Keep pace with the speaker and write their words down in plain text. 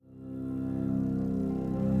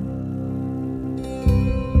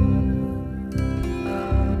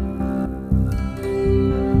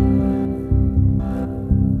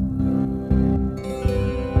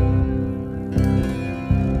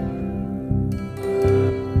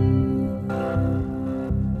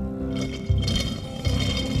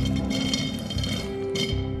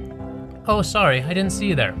Oh, sorry, I didn't see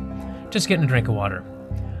you there. Just getting a drink of water.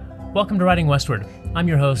 Welcome to Riding Westward. I'm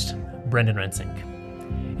your host, Brendan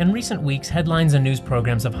Rensink. In recent weeks, headlines and news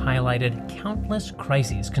programs have highlighted countless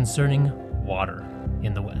crises concerning water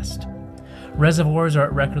in the West. Reservoirs are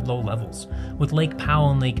at record low levels, with Lake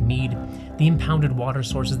Powell and Lake Mead, the impounded water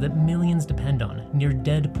sources that millions depend on, near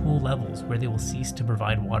dead pool levels where they will cease to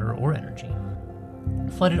provide water or energy.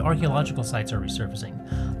 Flooded archaeological sites are resurfacing.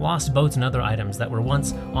 Lost boats and other items that were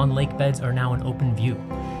once on lake beds are now in open view.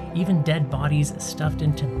 Even dead bodies stuffed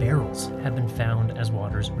into barrels have been found as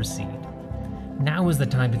waters recede. Now is the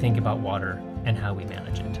time to think about water and how we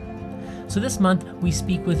manage it. So this month, we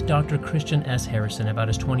speak with Dr. Christian S. Harrison about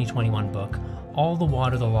his 2021 book, All the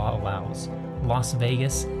Water the Law Allows: Las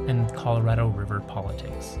Vegas and Colorado River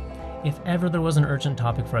Politics. If ever there was an urgent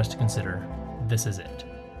topic for us to consider, this is it.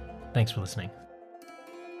 Thanks for listening.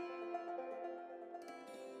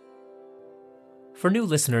 For new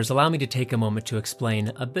listeners, allow me to take a moment to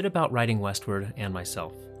explain a bit about Riding Westward and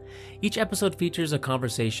myself. Each episode features a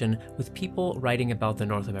conversation with people writing about the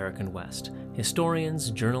North American West: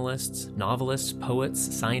 historians, journalists, novelists, poets,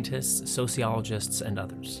 scientists, sociologists, and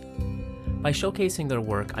others. By showcasing their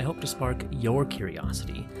work, I hope to spark your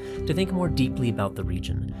curiosity to think more deeply about the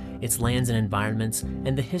region, its lands and environments,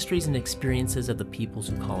 and the histories and experiences of the peoples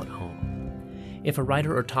who call it home. If a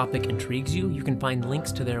writer or topic intrigues you, you can find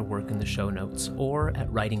links to their work in the show notes or at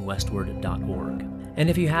writingwestward.org. And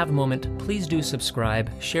if you have a moment, please do subscribe,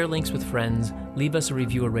 share links with friends, leave us a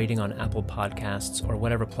review or rating on Apple Podcasts or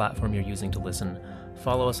whatever platform you're using to listen,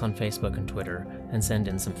 follow us on Facebook and Twitter, and send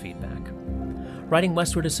in some feedback. Riding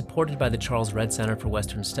Westward is supported by the Charles Redd Center for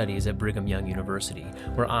Western Studies at Brigham Young University,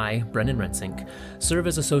 where I, Brendan Rensink, serve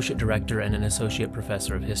as Associate Director and an Associate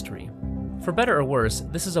Professor of History. For better or worse,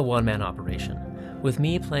 this is a one-man operation, with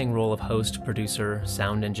me playing role of host, producer,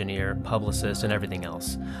 sound engineer, publicist, and everything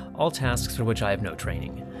else, all tasks for which I have no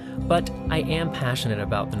training. But I am passionate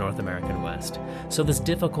about the North American West, so this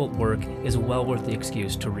difficult work is well worth the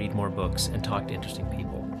excuse to read more books and talk to interesting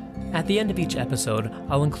people. At the end of each episode,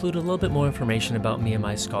 I'll include a little bit more information about me and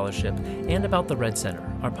my scholarship, and about the Redd Center,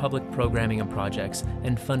 our public programming and projects,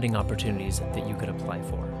 and funding opportunities that you could apply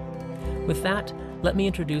for. With that, let me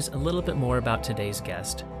introduce a little bit more about today's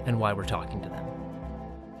guest and why we're talking to them.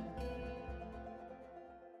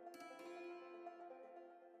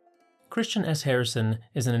 Christian S. Harrison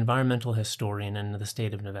is an environmental historian in the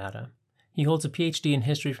state of Nevada. He holds a PhD in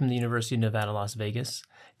history from the University of Nevada, Las Vegas,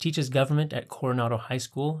 teaches government at Coronado High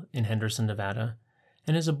School in Henderson, Nevada,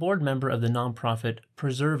 and is a board member of the nonprofit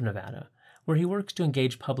Preserve Nevada, where he works to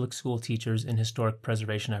engage public school teachers in historic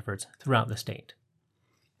preservation efforts throughout the state.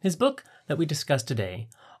 His book that we discuss today,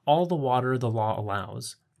 All the Water the Law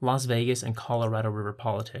Allows: Las Vegas and Colorado River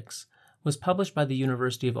Politics, was published by the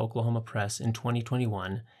University of Oklahoma Press in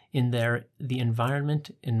 2021 in their The Environment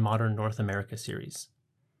in Modern North America series.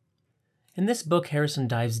 In this book, Harrison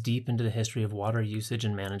dives deep into the history of water usage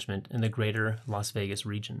and management in the greater Las Vegas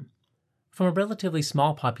region. From a relatively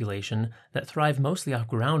small population that thrived mostly off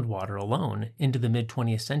groundwater alone into the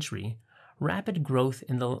mid-20th century, rapid growth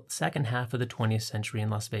in the second half of the 20th century in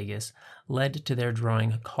Las Vegas led to their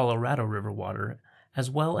drawing Colorado River water, as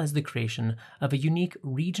well as the creation of a unique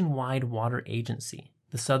region-wide water agency,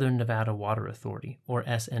 the Southern Nevada Water Authority, or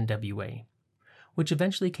SNWA, which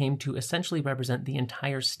eventually came to essentially represent the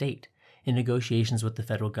entire state in negotiations with the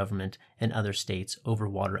federal government and other states over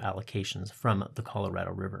water allocations from the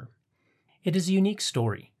Colorado River. It is a unique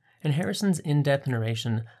story, and Harrison's in-depth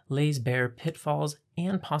narration lays bare pitfalls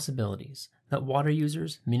and possibilities that water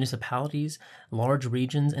users, municipalities, large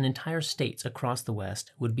regions, and entire states across the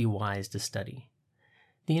West would be wise to study.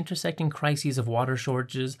 The intersecting crises of water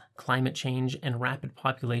shortages, climate change, and rapid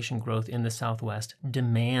population growth in the Southwest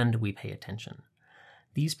demand we pay attention.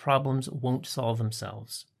 These problems won't solve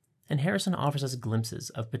themselves, and Harrison offers us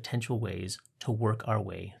glimpses of potential ways to work our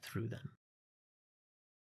way through them.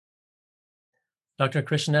 Dr.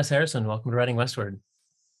 Christian S. Harrison, welcome to Riding Westward.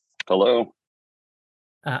 Hello.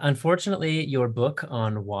 Unfortunately, your book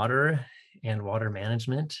on water and water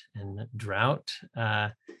management and drought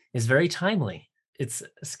is very timely. It's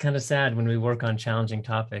kind of sad when we work on challenging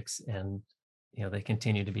topics and they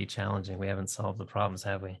continue to be challenging. We haven't solved the problems,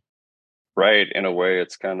 have we? Right. In a way,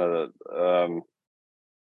 it's kind of,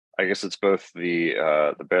 I guess it's both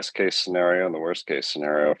the best case scenario and the worst case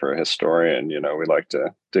scenario for a historian. We like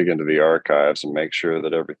to dig into the archives and make sure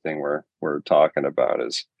that everything we're talking about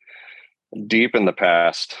is deep in the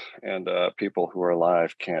past, and people who are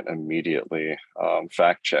alive can't immediately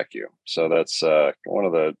fact check you. So that's one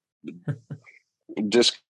of the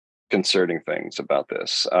disconcerting things about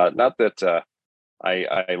this. Not that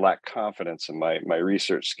I lack confidence in my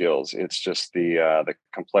research skills. It's just the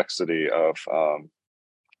complexity of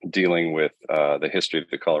dealing with the history of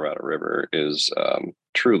the Colorado River is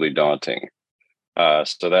truly daunting.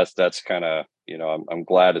 So that's kind of, I'm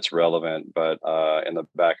glad it's relevant, but in the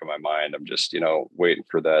back of my mind, I'm just waiting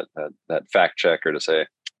for that fact checker to say,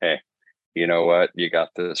 hey, you know what, you got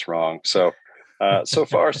this wrong. So so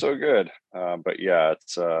far so good, but yeah,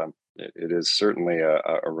 it is certainly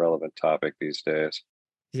a relevant topic these days.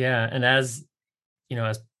 Yeah, and as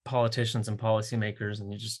as politicians and policymakers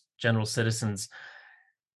and just general citizens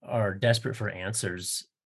are desperate for answers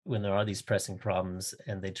when there are these pressing problems,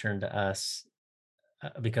 and they turn to us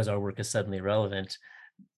because our work is suddenly relevant.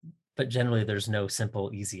 But generally, there's no simple,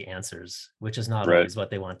 easy answers, which is not Right. always what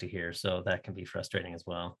they want to hear. So that can be frustrating as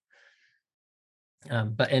well.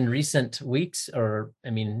 But in recent weeks, or I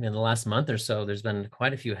mean, in the last month or so, there's been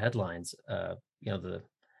quite a few headlines. The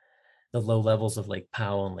low levels of Lake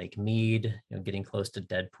Powell and Lake Mead, getting close to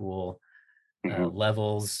Deadpool Hmm.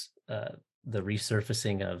 levels, the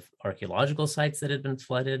resurfacing of archaeological sites that had been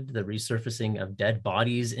flooded, the resurfacing of dead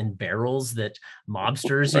bodies in barrels that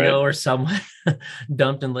mobsters, Right. or someone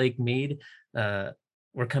dumped in Lake Mead. Uh,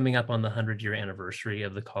 we're coming up on the 100-year anniversary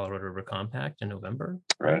of the Colorado River Compact in November,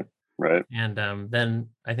 right? Right. Right. And then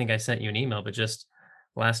I think I sent you an email, but just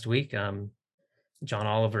last week, John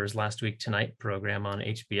Oliver's Last Week Tonight program on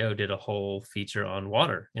HBO did a whole feature on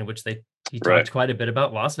water in which he Right. talked quite a bit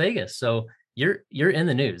about Las Vegas. So you're in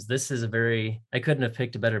the news. This is I couldn't have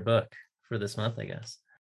picked a better book for this month, I guess.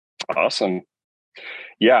 Awesome.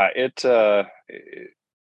 Yeah,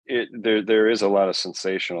 there is a lot of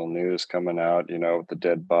sensational news coming out, with the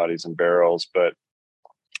dead bodies and barrels, but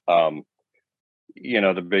um,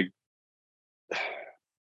 the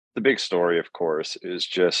big story, of course, is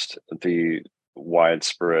just the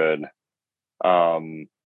widespread um,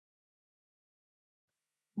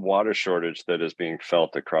 water shortage that is being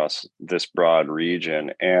felt across this broad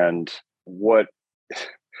region. And what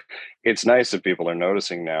it's nice that people are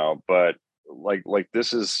noticing now, but like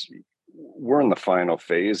this is we're in the final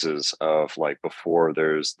phases of like before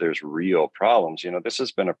there's real problems. This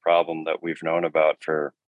has been a problem that we've known about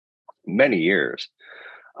for many years.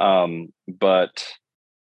 But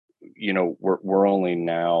we're only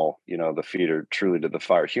now, the feet are truly to the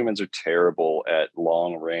fire. Humans are terrible at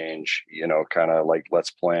long range, kind of like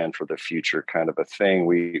let's plan for the future kind of a thing.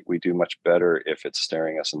 We do much better if it's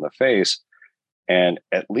staring us in the face. And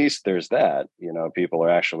at least there's that, people are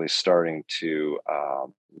actually starting to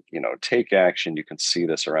take action. You can see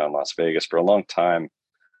this around Las Vegas for a long time.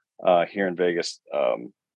 Here in Vegas,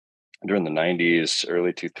 during the 90s,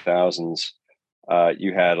 early 2000s,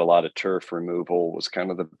 you had a lot of turf removal was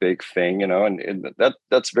kind of the big thing, and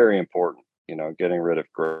that's very important. Getting rid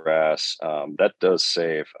of grass, that does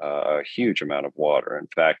save a huge amount of water. In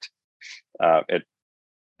fact,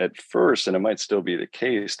 at first, and it might still be the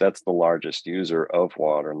case, that's the largest user of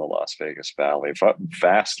water in the Las Vegas Valley,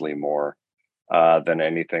 vastly more than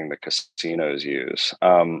anything the casinos use.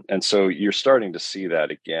 And so you're starting to see that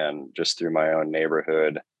again just through my own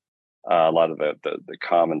neighborhood, a lot of the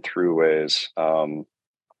common throughways, Or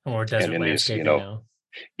and desert in these, landscaping now.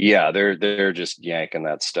 yeah, they're just yanking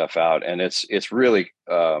that stuff out, and it's really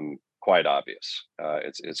quite obvious.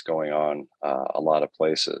 It's going on a lot of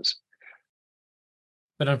places.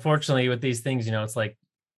 But unfortunately, with these things, it's like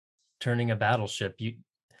turning a battleship.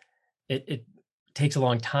 It takes a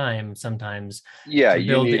long time sometimes Yeah, to you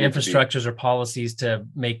build the needed to be. infrastructures or policies to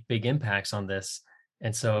make big impacts on this.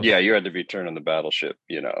 And so, Yeah, you had to be turning the battleship,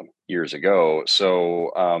 years ago.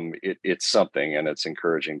 So it's something, and it's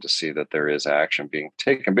encouraging to see that there is action being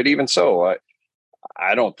taken. But even so,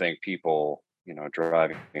 I don't think people,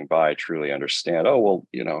 driving by truly understand. Oh well,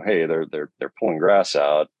 hey, they're pulling grass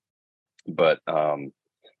out, but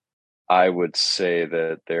I would say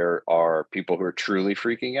that there are people who are truly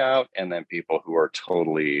freaking out, and then people who are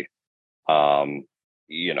totally, um,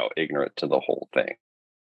 ignorant to the whole thing.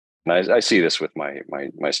 And I see this with my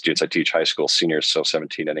students. I teach high school seniors, so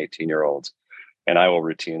 17 and 18-year-olds, and I will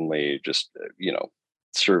routinely just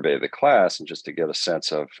survey the class and just to get a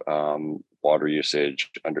sense of water usage,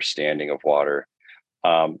 understanding of water.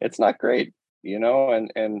 It's not great,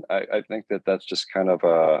 and I think that that's just kind of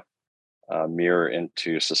a mirror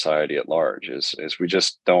into society at large. Is we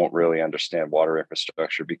just don't really understand water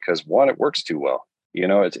infrastructure because one, it works too well.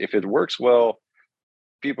 If it works well,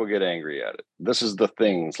 people get angry at it. This is the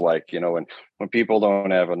things like, when people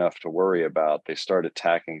don't have enough to worry about, they start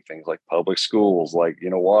attacking things like public schools, like,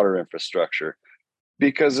 water infrastructure,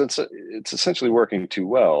 because it's essentially working too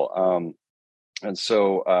well. And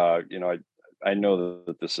so, I know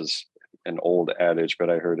that this is an old adage, but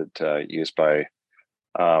I heard it used by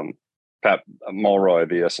Um, Pat Mulroy,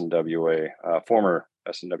 the SNWA, former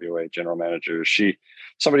SNWA general manager,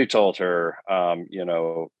 somebody told her,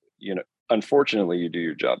 unfortunately, you do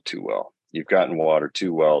your job too well. You've gotten water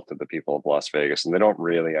too well to the people of Las Vegas, and they don't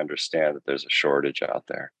really understand that there's a shortage out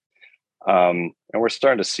there. And we're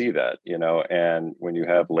starting to see that, and when you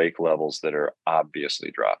have lake levels that are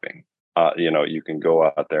obviously dropping, you can go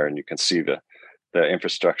out there and you can see the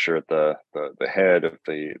infrastructure at the head of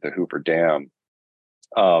the Hooper Dam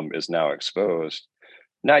is now exposed.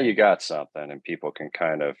 Now you got something, and people can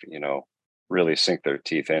kind of, really sink their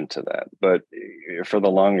teeth into that. But for the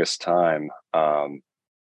longest time,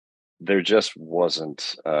 there just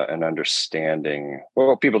wasn't an understanding.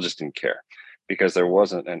 Well, people just didn't care because there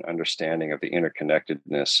wasn't an understanding of the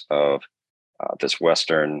interconnectedness of this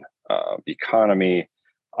Western economy,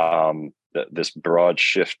 this broad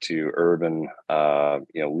shift to urban,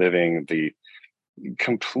 living, the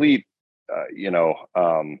complete,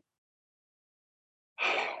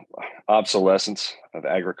 obsolescence of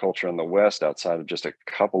agriculture in the West outside of just a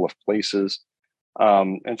couple of places.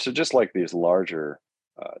 And so just like these larger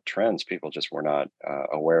trends, people just were not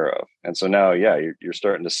aware of. And so now, yeah, you're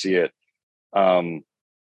starting to see it.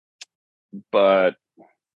 But,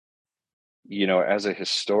 as a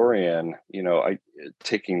historian, I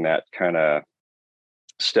taking that kind of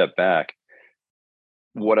step back,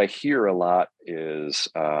 what I hear a lot is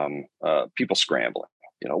people scrambling.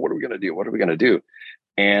 What are we going to do? What are we going to do?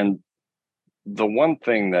 And the one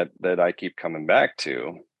thing that I keep coming back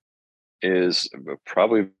to is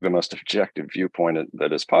probably the most objective viewpoint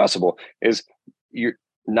that is possible is you're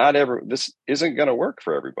not ever this isn't going to work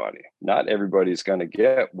for everybody. Not everybody's going to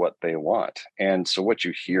get what they want. And so what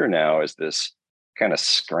you hear now is this kind of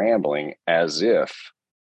scrambling as if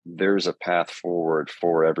there's a path forward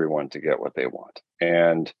for everyone to get what they want.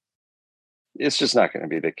 And it's just not going to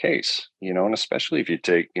be the case, and especially if you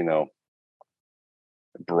take,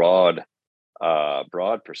 broad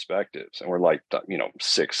perspectives, and we're like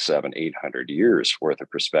 6, 7, 800 years worth of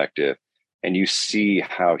perspective, and you see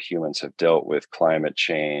how humans have dealt with climate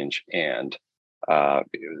change and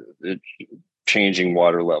changing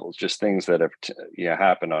water levels, just things that have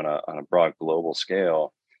happened on a broad global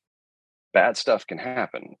scale. Bad stuff can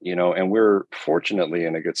happen, and we're fortunately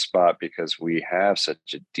in a good spot because we have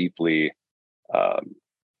such a deeply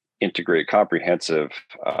integrated, comprehensive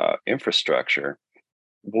infrastructure.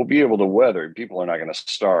 We'll be able to weather. People are not going to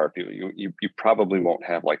starve. You probably won't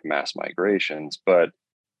have like mass migrations, but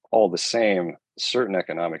all the same, certain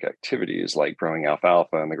economic activities like growing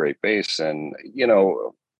alfalfa in the Great Basin,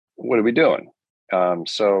 what are we doing?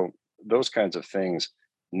 So those kinds of things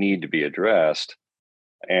need to be addressed.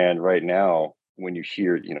 And right now, when you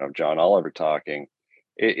hear, John Oliver talking,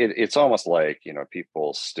 it's almost like,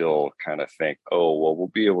 people still kind of think, oh, well, we'll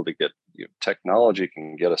be able to get, technology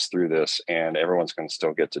can get us through this and everyone's going to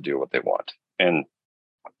still get to do what they want. And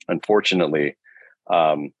unfortunately,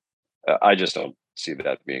 I just don't see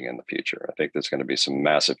that being in the future. I think there's going to be some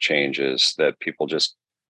massive changes that people just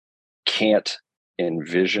can't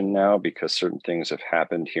envision now because certain things have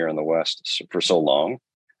happened here in the West for so long.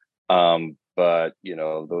 But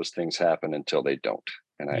those things happen until they don't.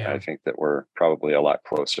 And I think that we're probably a lot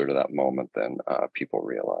closer to that moment than people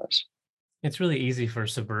realize. It's really easy for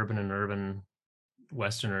suburban and urban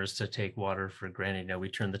Westerners to take water for granted. We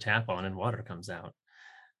turn the tap on and water comes out.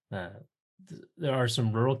 There are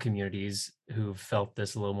some rural communities who've felt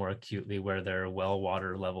this a little more acutely, where their well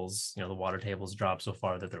water levels, the water tables drop so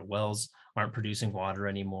far that their wells aren't producing water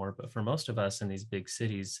anymore. But for most of us in these big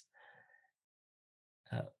cities,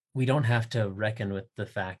 we don't have to reckon with the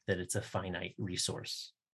fact that it's a finite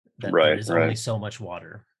resource, that there is only so much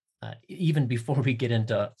water. Even before we get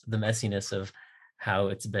into the messiness of how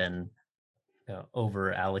it's been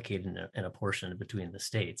over allocated and apportioned between the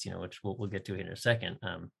states, which we'll get to in a second.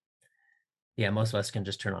 Most of us can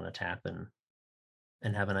just turn on a tap and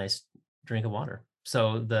have a nice drink of water.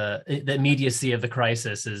 So the immediacy of the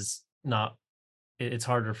crisis is not, it's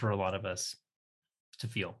harder for a lot of us to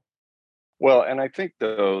feel. Well, and I think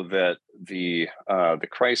though that the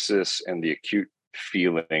crisis and the acute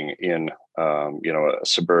feeling in a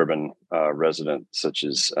suburban resident such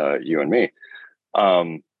as you and me,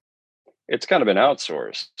 it's kind of been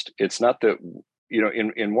outsourced. It's not that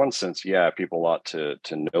in one sense, people ought to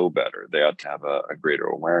know better. They ought to have a greater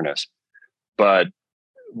awareness, but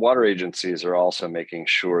water agencies are also making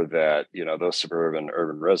sure that those suburban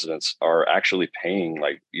urban residents are actually paying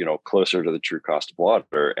closer to the true cost of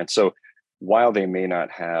water. And so while they may not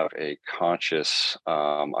have a conscious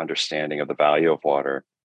understanding of the value of water,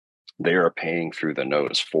 they are paying through the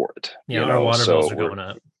nose for it. Our water bills are going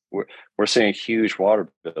up. We're seeing huge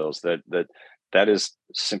water bills that that is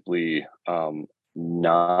simply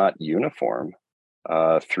not uniform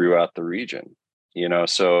throughout the region.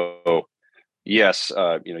 So yes,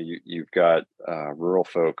 you've got rural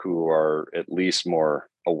folk who are at least more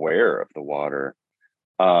aware of the water,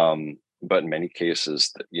 but in many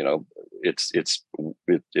cases, it's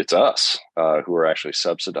us who are actually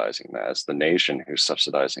subsidizing that. It's the nation who's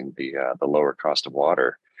subsidizing the lower cost of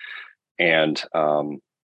water. And when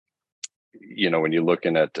you're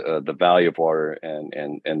looking at the value of water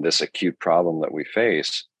and this acute problem that we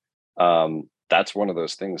face, that's one of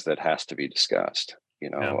those things that has to be discussed.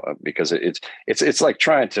 Yeah. Because it's like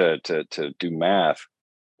trying to do math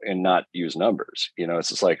and not use numbers. It's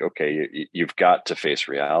just like, okay, you've got to face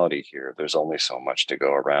reality here. There's only so much to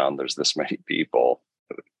go around. There's this many people.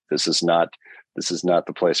 This is not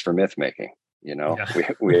the place for myth making. Yeah.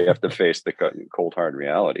 We have to face the cold hard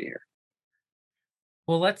reality here.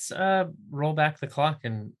 Well, let's roll back the clock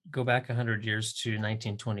and go back 100 years to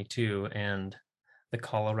 1922 and the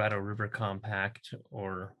Colorado River Compact,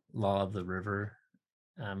 or Law of the River.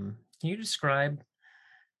 Can you describe?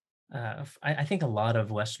 I think a lot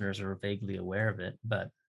of Westerners are vaguely aware of it, but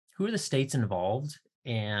who are the states involved,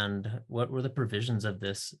 and what were the provisions of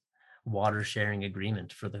this water sharing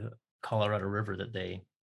agreement for the Colorado River that they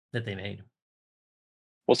made?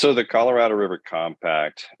 Well, so the Colorado River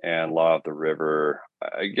Compact and Law of the River,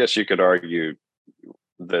 I guess you could argue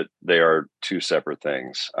that they are two separate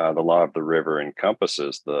things. The Law of the River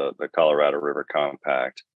encompasses the Colorado River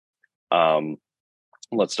Compact.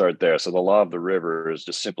 Let's start there. So the Law of the River is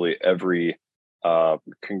just simply every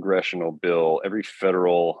congressional bill, every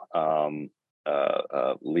federal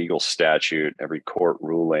legal statute, every court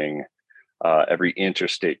ruling, every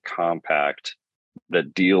interstate compact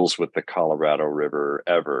that deals with the Colorado River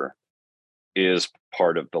ever is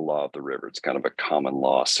part of the Law of the River. It's kind of a common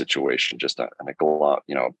law situation, just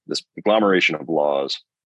this agglomeration of laws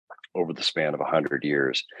over the span of 100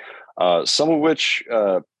 years, some of which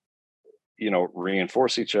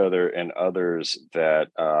reinforce each other, and others that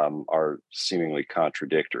are seemingly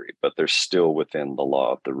contradictory, but they're still within the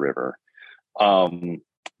Law of the River.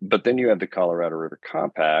 But then you have the Colorado River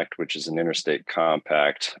Compact, which is an interstate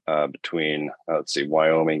compact between,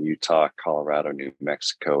 Wyoming, Utah, Colorado, New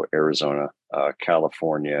Mexico, Arizona,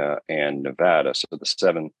 California, and Nevada. So the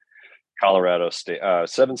seven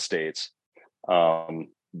states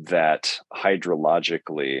that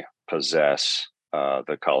hydrologically possess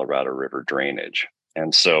the Colorado River drainage.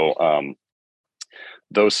 And so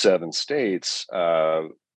those seven states,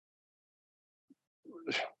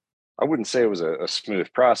 I wouldn't say it was a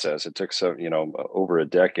smooth process. It took over a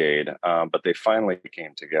decade, but they finally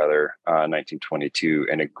came together in 1922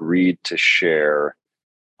 and agreed to share.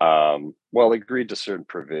 Agreed to certain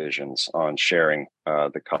provisions on sharing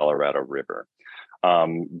the Colorado River,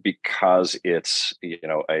 because it's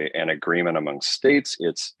an agreement among states.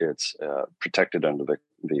 It's protected under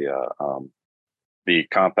the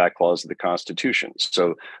Compact Clause of the Constitution.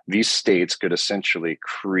 So these states could essentially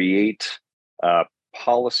create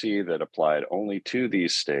policy that applied only to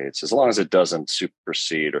these states, as long as it doesn't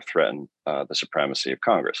supersede or threaten the supremacy of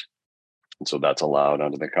Congress. And so that's allowed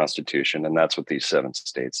under the Constitution, and that's what these seven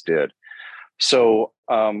states did. So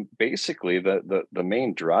basically, the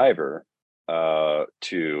main driver to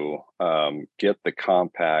get the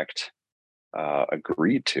compact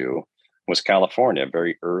agreed to was California.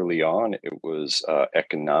 Very early on, it was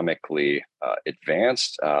economically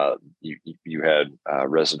advanced. You had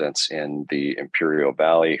residents in the Imperial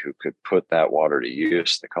Valley who could put that water to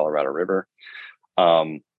use, the Colorado River.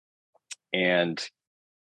 And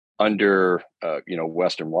under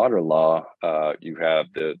Western water law, you have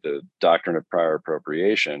the doctrine of prior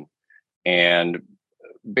appropriation. And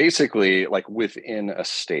basically, like within a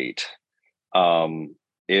state,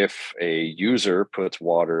 if a user puts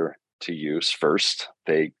water to use first,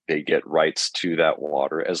 they get rights to that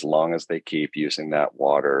water as long as they keep using that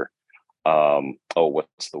water.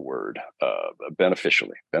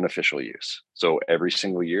 Beneficial use. So every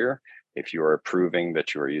single year, if you are proving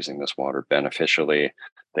that you are using this water beneficially,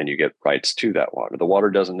 then you get rights to that water. The water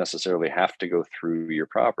doesn't necessarily have to go through your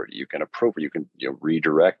property. You can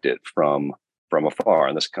redirect it from afar.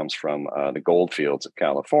 And this comes from the gold fields of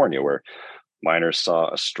California, where miners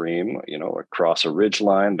saw a stream, across a ridge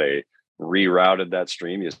line. They rerouted that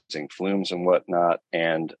stream using flumes and whatnot,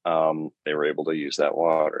 and they were able to use that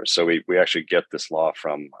water. So we actually get this law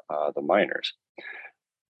from the miners.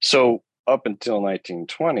 So up until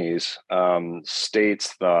 1920s,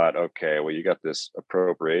 states thought, okay, well, you got this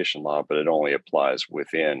appropriation law, but it only applies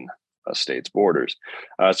within a state's borders.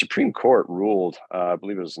 Supreme Court ruled, I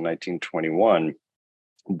believe it was 1921,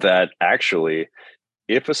 that actually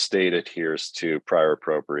if a state adheres to prior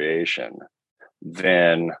appropriation,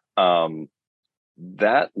 then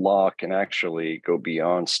that law can actually go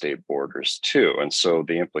beyond state borders too. And so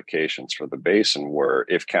the implications for the basin were,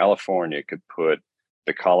 if California could put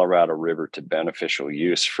the Colorado River to beneficial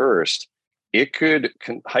use first, it could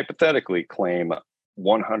hypothetically claim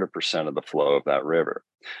 100% of the flow of that river.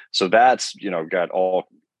 So that's, got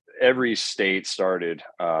every state started,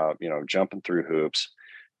 jumping through hoops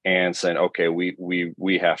and saying, okay,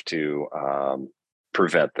 we have to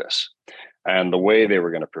prevent this. And the way they were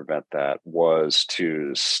going to prevent that was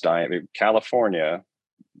to stymie. California,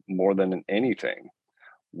 more than anything,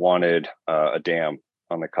 wanted a dam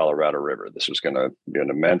on the Colorado River. This was going to be an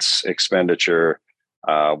immense expenditure.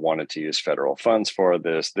 Wanted to use federal funds for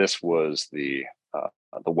this. This was the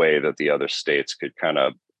way that the other states could kind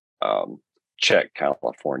of check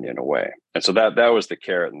California in a way. And so that was the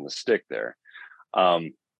carrot and the stick there.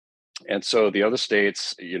 And so the other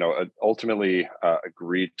states, ultimately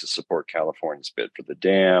agreed to support California's bid for the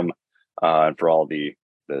dam and for all the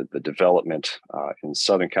development in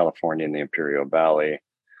Southern California in the Imperial Valley,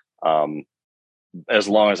 as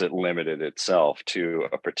long as it limited itself to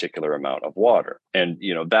a particular amount of water. And,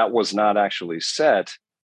 that was not actually set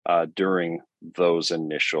during those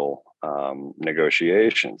initial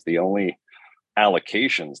negotiations. The only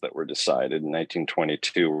allocations that were decided in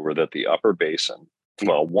 1922 were that the upper basin,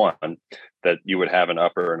 one, that you would have an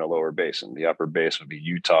upper and a lower basin. The upper basin would be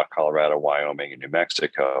Utah, Colorado, Wyoming, and New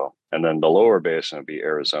Mexico. And then the lower basin would be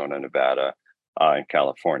Arizona, Nevada, and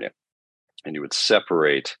California. And you would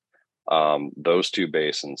separate those two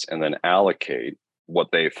basins and then allocate what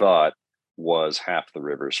they thought was half the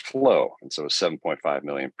river's flow. And so 7.5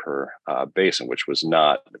 million per basin, which was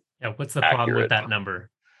not what's the accurate. problem with that number?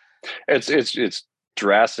 It's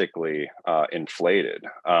drastically inflated.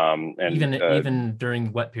 And even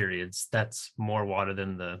during wet periods, that's more water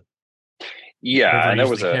than the and that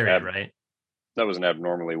was right? That was an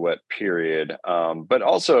abnormally wet period. But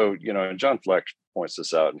also, John Fleck points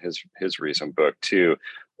this out in his recent book too.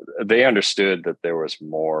 They understood that there was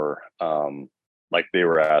more, like they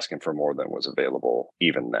were asking for more than was available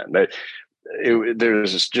even then.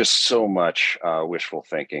 There's just so much wishful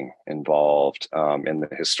thinking involved in the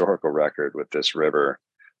historical record with this river.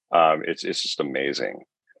 It's just amazing.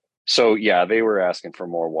 So they were asking for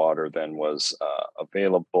more water than was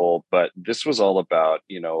available, but this was all about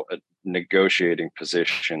negotiating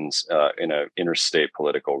positions in an interstate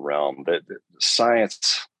political realm. That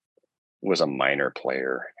science was a minor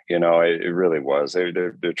player. It really was.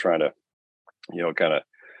 They're trying to kind of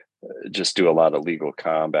just do a lot of legal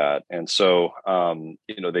combat. And so,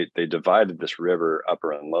 they divided this river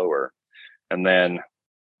upper and lower, and then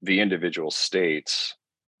the individual states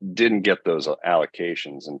didn't get those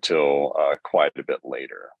allocations until quite a bit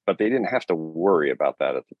later, but they didn't have to worry about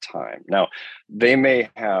that at the time. Now, they may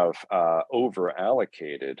have over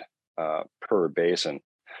allocated per basin,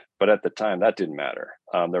 but at the time that didn't matter.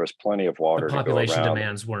 There was plenty of water. The population to go around.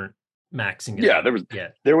 Demands weren't maxing it out.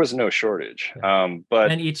 There was no shortage. Yeah.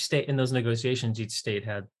 But and each state in those negotiations, each state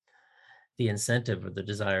had the incentive or the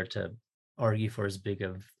desire to argue for as big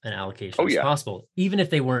of an allocation as possible, even if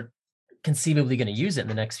they weren't conceivably going to use it in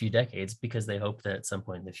the next few decades, because they hope that at some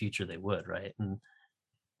point in the future they would, right? And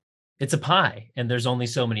it's a pie, and there's only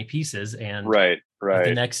so many pieces, and right. If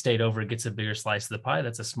the next state over gets a bigger slice of the pie,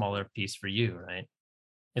 that's a smaller piece for you, right?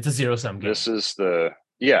 It's a zero-sum game. This is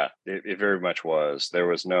it very much was. There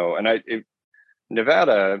was no, and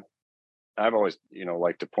Nevada, I've always,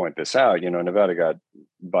 like to point this out, Nevada got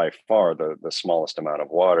by far the smallest amount of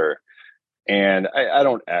water. And I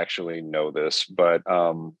don't actually know this, but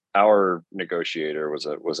our negotiator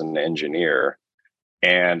was an engineer,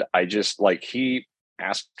 and I just he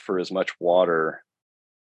asked for as much water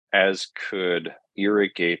as could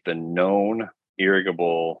irrigate the known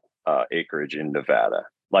irrigable acreage in Nevada.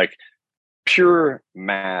 Pure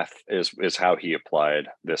math is how he applied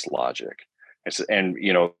this logic. And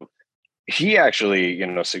he actually,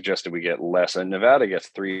 suggested we get less. And Nevada gets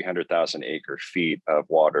 300,000 acre feet of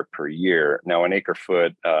water per year. Now, an acre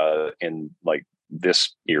foot in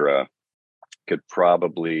this era could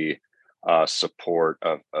probably support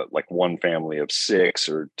one family of 6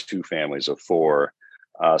 or 2 families of 4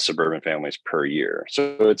 suburban families per year.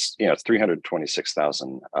 So it's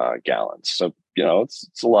 326,000 gallons. So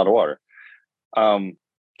it's a lot of water.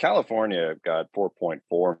 California got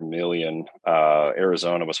 4.4 million.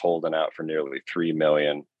 Arizona was holding out for nearly 3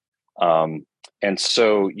 million. And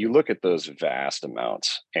so you look at those vast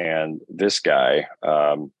amounts, and this guy,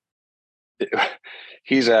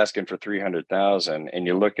 he's asking for 300,000, and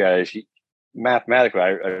you look at it, mathematically,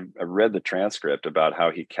 I read the transcript about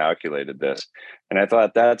how he calculated this, and I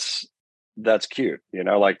thought that's cute.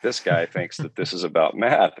 Like this guy thinks that this is about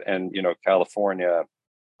math, and California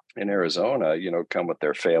and Arizona, come with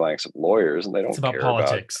their phalanx of lawyers, and they It's don't about care about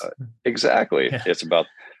politics. exactly. Yeah. It's about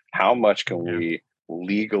how much can Yeah. we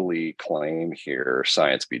legally claim here,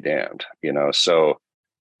 science be damned. So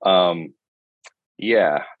um,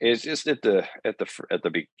 yeah, it's just at the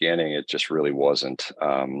beginning, it just really wasn't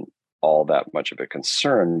all that much of a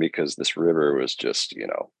concern because this river was just,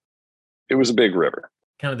 it was a big river.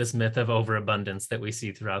 Kind of this myth of overabundance that we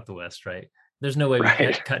see throughout the West, right? There's no way we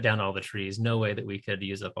Right. could cut down all the trees. No way that we could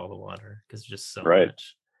use up all the water because just so Right.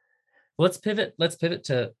 much. Let's pivot. Let's pivot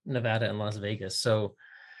to Nevada and Las Vegas. So,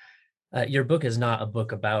 your book is not a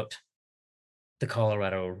book about the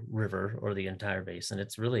Colorado River or the entire basin.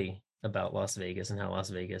 It's really about Las Vegas and how Las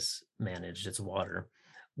Vegas managed its water.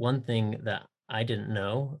 One thing that I didn't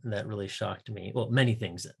know that really shocked me, well, many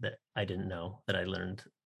things that I didn't know that I learned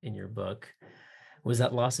in your book, was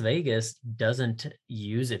that Las Vegas doesn't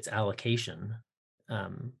use its allocation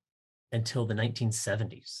um, until the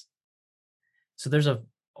 1970s. So there's a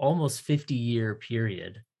almost 50-year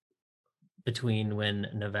period between when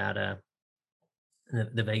Nevada,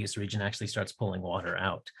 the Vegas region, actually starts pulling water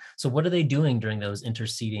out. So what are they doing during those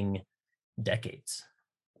interceding decades?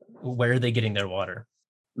 Where are they getting their water?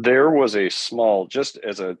 There was a small, just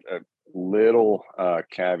as a little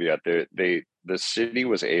caveat, the city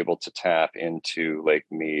was able to tap into Lake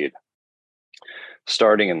Mead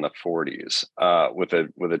starting in the 40s with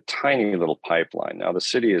a tiny little pipeline. Now the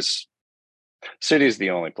city is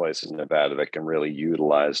the only place in Nevada that can really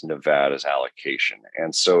utilize Nevada's allocation.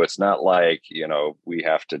 And so it's not like, we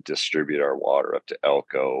have to distribute our water up to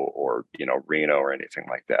Elko or, Reno or anything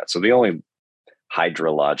like that. So the only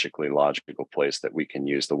hydrologically logical place that we can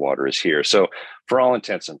use the water is here. So for all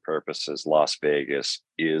intents and purposes, Las Vegas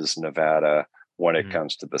is Nevada when it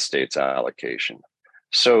comes to the state's allocation.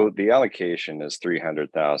 So the allocation is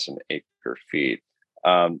 300,000 acre feet.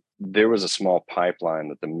 There was a small pipeline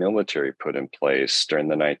that the military put in place during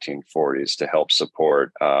the 1940s to help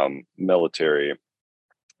support military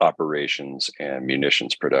operations and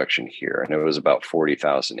munitions production here. And it was about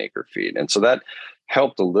 40,000 acre feet. And so that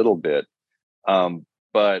helped a little bit.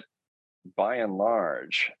 But by and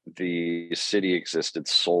large, the city existed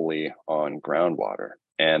solely on groundwater.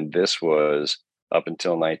 And this was up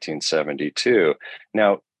until 1972.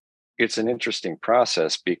 Now, it's an interesting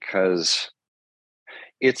process because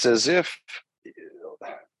it's as if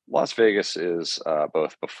Las Vegas is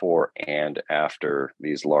both before and after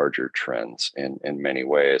these larger trends in many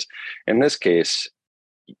ways. In this case,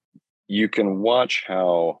 you can watch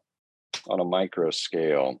how, on a micro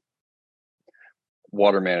scale,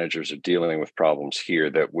 water managers are dealing with problems here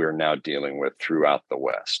that we're now dealing with throughout the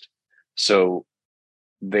West. So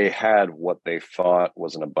they had what they thought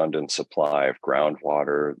was an abundant supply of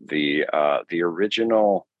groundwater. The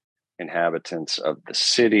original inhabitants of the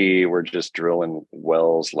city were just drilling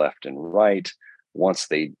wells left and right. Once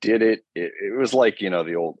they did it, it was like,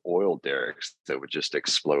 the old oil derricks that would just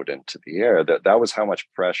explode into the air. That was how much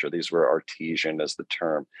pressure. These were artesian, as the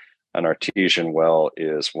term. An artesian well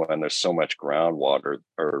is when there's so much groundwater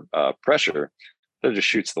or pressure that it just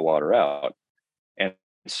shoots the water out. And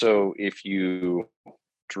so if you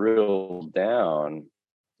drill down,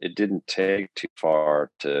 it didn't take too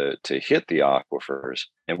far to hit the aquifers.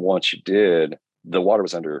 And once you did, the water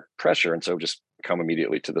was under pressure. And so just come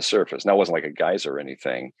immediately to the surface. Now, it wasn't like a geyser or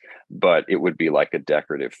anything, but it would be like a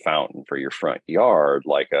decorative fountain for your front yard,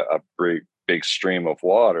 like a big stream of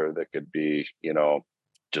water that could be,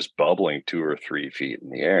 just bubbling 2 or 3 feet in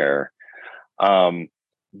the air.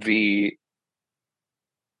 The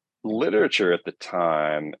literature at the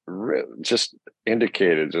time just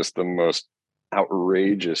indicated just the most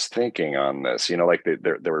outrageous thinking on this. Like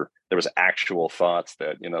there was actual thoughts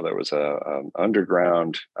that there was a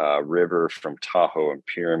underground river from Tahoe and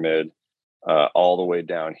Pyramid all the way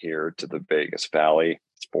down here to the Vegas Valley.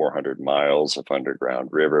 It's 400 miles of underground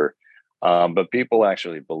river, but people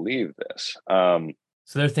actually believe this.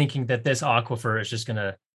 So they're thinking that this aquifer is just going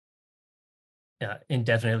to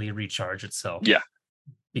indefinitely recharge itself. Yeah.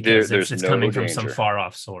 Because it's no coming from danger. some far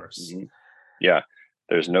off source. Mm-hmm. Yeah,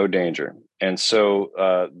 there's no danger. And so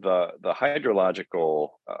the hydrological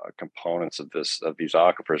components of these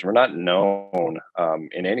aquifers were not known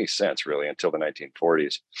in any sense really until the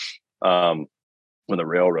 1940s, when the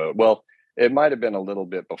railroad. Well, it might have been a little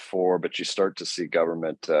bit before, but you start to see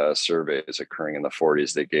government surveys occurring in the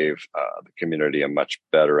 40s that gave the community a much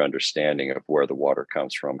better understanding of where the water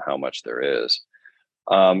comes from, how much there is.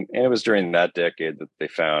 And it was during that decade that they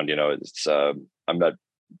found, it's I'm not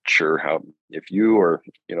sure how if you or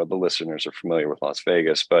the listeners are familiar with Las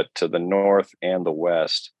Vegas, but to the north and the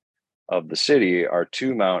west of the city are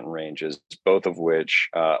two mountain ranges, both of which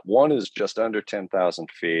one is just under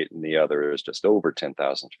 10,000 feet and the other is just over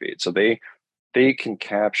 10,000 feet. So they can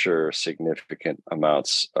capture significant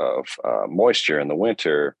amounts of moisture in the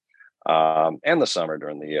winter and the summer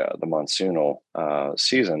during the monsoonal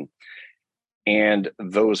season. And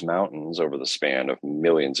those mountains, over the span of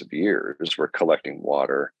millions of years, were collecting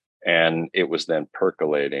water, and it was then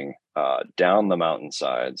percolating down the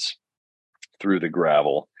mountainsides through the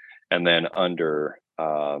gravel and then under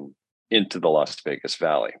into the Las Vegas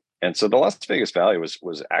Valley. And so the Las Vegas Valley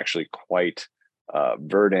was actually quite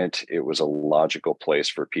verdant. It was a logical place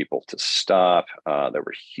for people to stop. There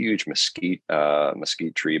were huge mesquite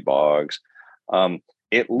tree bogs.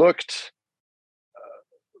 It looked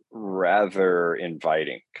rather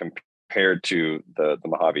inviting compared to the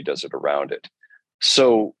Mojave Desert around it.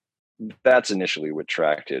 So that's initially what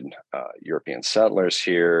attracted European settlers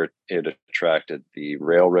here. It attracted the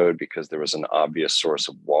railroad because there was an obvious source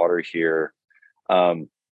of water here. And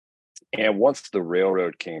once the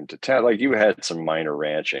railroad came to town, like you had some minor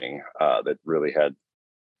ranching that really had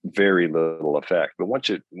very little effect. But once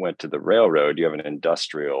it went to the railroad, you have an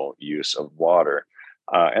industrial use of water,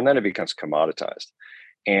 and then it becomes commoditized.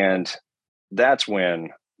 And that's when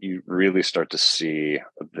you really start to see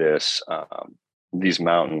this. These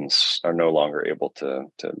mountains are no longer able to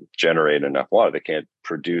generate enough water. They can't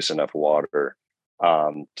produce enough water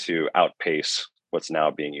to outpace what's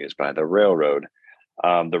now being used by the railroad.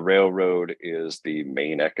 The railroad is the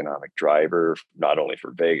main economic driver, not only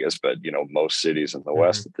for Vegas, but most cities in the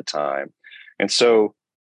West at the time. And so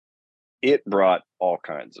it brought all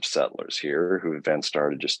kinds of settlers here who then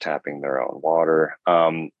started just tapping their own water.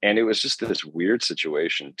 And it was just this weird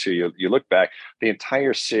situation too. You look back, the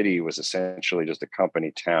entire city was essentially just a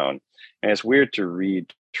company town. And it's weird to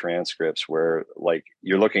read transcripts where like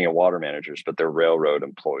you're looking at water managers, but they're railroad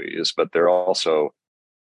employees, but they're also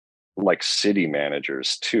like city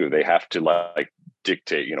managers too. They have to like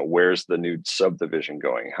dictate, where's the new subdivision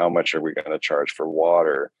going? How much are we going to charge for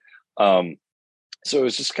water? So it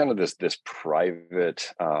was just kind of this private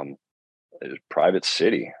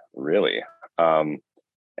city, really.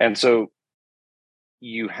 And so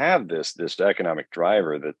you have this economic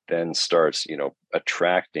driver that then starts,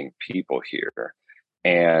 attracting people here,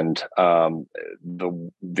 and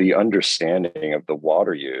the understanding of the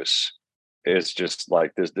water use is just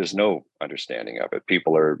like there's no understanding of it.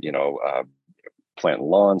 People are planting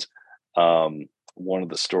lawns. One of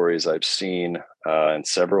the stories I've seen in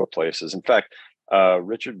several places, in fact.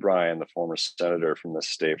 Richard Bryan, the former senator from the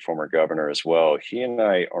state, former governor as well, he and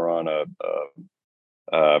I are on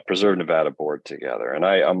a Preserve Nevada board together. And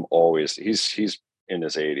I'm always, he's in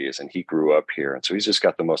his 80s and he grew up here. And so he's just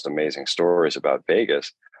got the most amazing stories about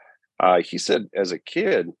Vegas. He said as a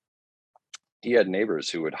kid, he had neighbors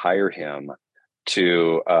who would hire him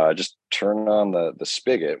to just turn on the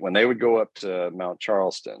spigot. When they would go up to Mount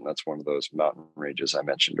Charleston, that's one of those mountain ranges I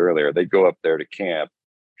mentioned earlier, they'd go up there to camp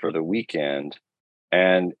for the weekend.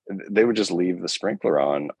 And they would just leave the sprinkler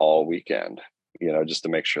on all weekend, just to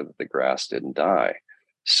make sure that the grass didn't die.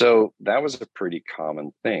 So that was a pretty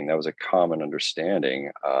common thing. That was a common understanding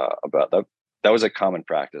about that. That was a common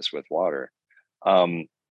practice with water.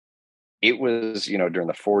 It was, during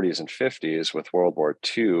the 40s and 50s with World War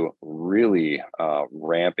II, really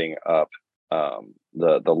ramping up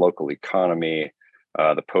the local economy.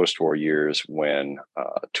 The post-war years when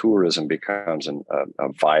tourism becomes a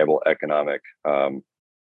viable economic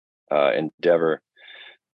endeavor,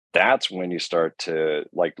 that's when you start to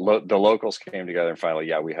the locals came together and finally,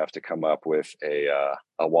 we have to come up with a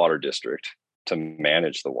water district to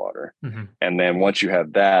manage the water. Mm-hmm. And then once you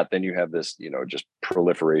have that, then you have this, just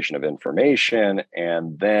proliferation of information.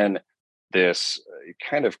 And then this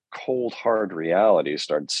kind of cold, hard reality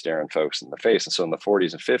started staring folks in the face. And so in the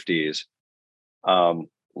 40s and 50s,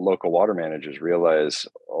 local water managers realize,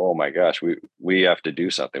 oh my gosh, we have to do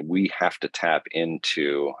something. We have to tap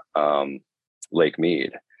into Lake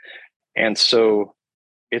Mead. And so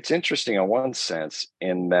it's interesting in one sense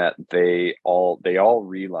in that they all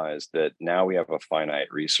realize that now we have a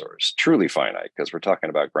finite resource, truly finite, because we're talking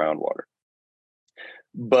about groundwater.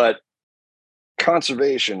 But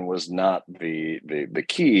conservation was not the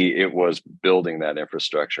key. It was building that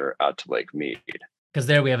infrastructure out to Lake Mead. Because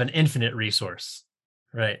there we have an infinite resource.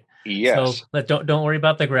 Right. Yes. So don't worry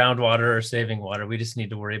about the groundwater or saving water. We just need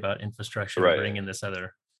to worry about infrastructure to bring in this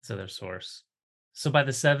other source. So by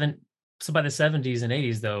the 70s and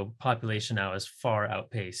 80s, though, population now has far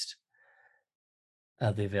outpaced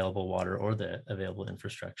the available water or the available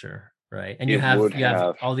infrastructure. right? And It would you have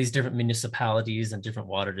have. all these different municipalities and different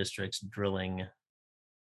water districts drilling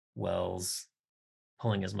wells,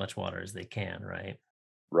 pulling as much water as they can, right?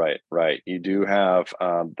 Right, right. You do have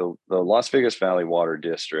the Las Vegas Valley Water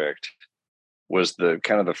District was the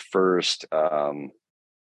kind of the first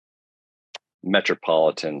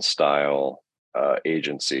metropolitan style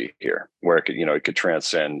agency here, where it could, it could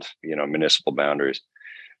transcend, municipal boundaries.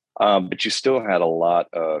 But you still had a lot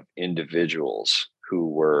of individuals who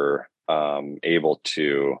were able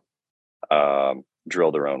to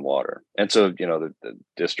drill their own water. And so, the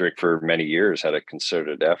district for many years had a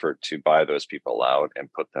concerted effort to buy those people out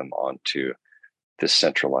and put them onto this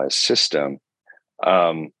centralized system.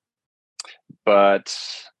 Um, but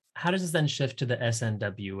How does this then shift to the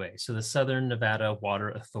SNWA? So the Southern Nevada Water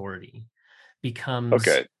Authority becomes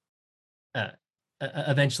okay,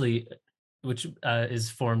 eventually, which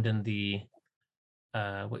is formed in the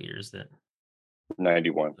what year is that?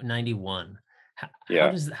 91. 91.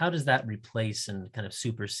 Yeah, How does that replace and kind of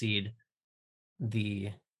supersede the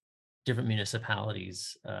different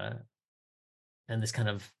municipalities and this kind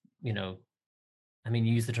of, you know, I mean,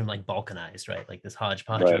 you use the term like balkanized, right? Like this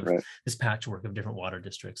hodgepodge right, of right. this patchwork of different water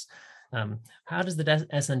districts. How does the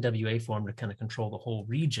SNWA form to kind of control the whole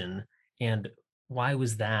region? And why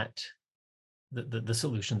was that the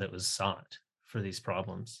solution that was sought for these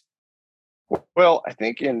problems? Well, I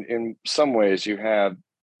think in some ways you had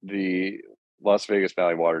the Las Vegas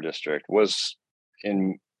Valley Water District was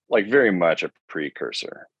in like very much a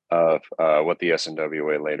precursor of what the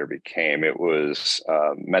SNWA later became. It was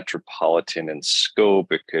metropolitan in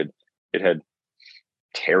scope. It had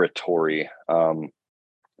territory,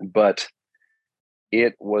 but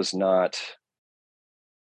it was not.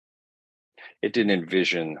 It didn't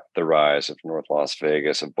envision the rise of North Las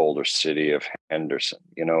Vegas, of Boulder City, of Henderson.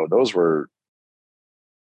 Those were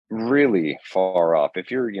really far off.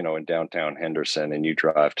 If you're, in downtown Henderson and you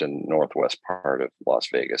drive to northwest part of Las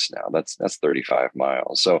Vegas now, that's 35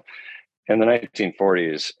 miles. So in the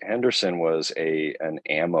 1940s, Henderson was an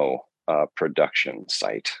ammo production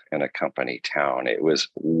site in a company town. It was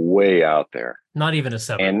way out there. Not even a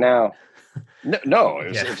suburb. And now, no,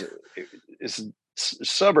 Yeah. it's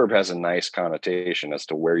suburb has a nice connotation as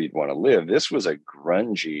to where you'd want to live. This was a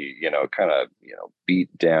grungy, kind of,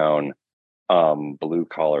 beat down blue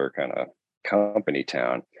collar kind of company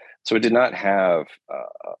town. So it did not have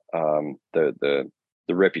the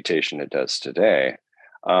reputation it does today.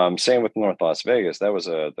 Same with North Las Vegas. That was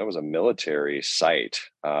a military site.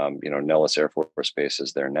 Nellis Air Force Base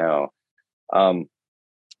is there now.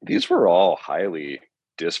 These were all highly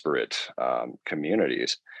disparate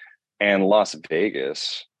communities, and Las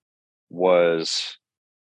Vegas was,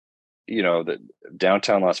 the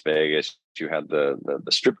downtown Las Vegas. You had the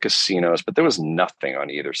strip casinos, but there was nothing on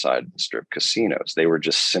either side of the strip casinos. They were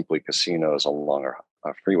just simply casinos along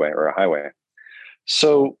a freeway or a highway.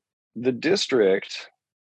 So the district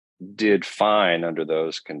did fine under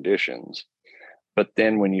those conditions. But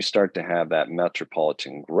then when you start to have that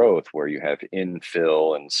metropolitan growth where you have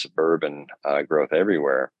infill and suburban growth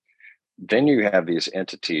everywhere, then you have these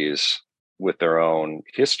entities with their own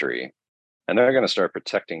history, and they're going to start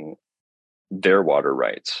protecting their water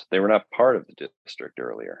rights. They were not part of the district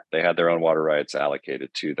earlier. They had their own water rights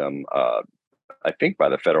allocated to them, I think by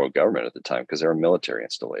the federal government at the time, because they were military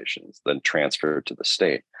installations, then transferred to the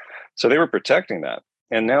state. So they were protecting that.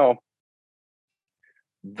 And now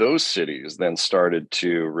those cities then started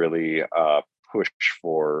to really push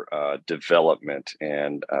for development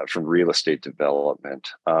and from real estate development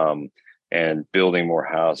and building more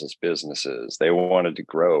houses, businesses. They wanted to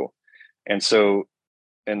grow. And so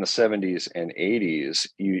in the 70s and 80s,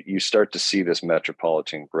 you start to see this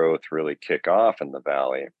metropolitan growth really kick off in the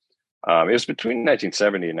valley. It was between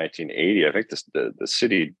 1970 and 1980. I think the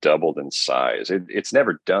city doubled in size. It's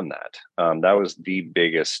never done that. That was the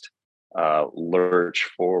biggest lurch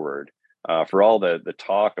forward for all the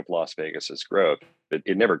talk of Las Vegas's growth.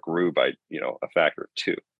 It never grew by a factor of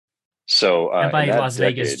two. So And in by that Las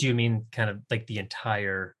Vegas, decade, do you mean kind of like the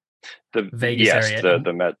entire the Vegas yes area? the And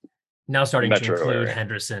the met now the starting to metro include area,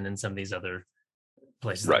 Henderson and some of these other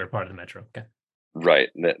places that right? are part of the metro. Okay. Right,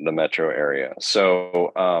 the metro area.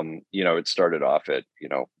 So it started off at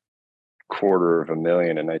quarter of a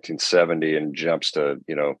million in 1970 and jumps to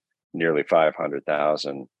nearly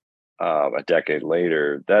 500,000 a decade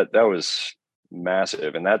later. That was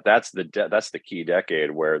massive, and that's the key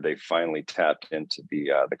decade where they finally tapped into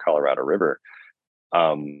the Colorado River.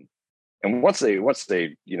 And once they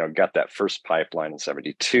got that first pipeline in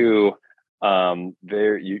 72,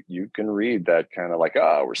 There you can read that kind of like,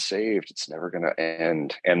 oh, we're saved, it's never going to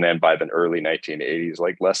end. And then by the early 1980s,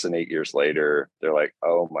 like less than 8 years later, they're like,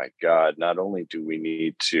 oh my God, not only do we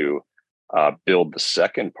need to build the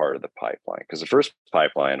second part of the pipeline, because the first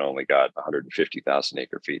pipeline only got 150,000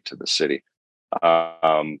 acre feet to the city.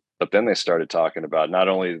 But then they started talking about not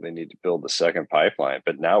only do they need to build the second pipeline,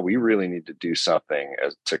 but now we really need to do something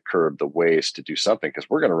to curb the waste, to do something, because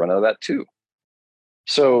we're going to run out of that too.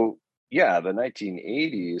 So yeah, the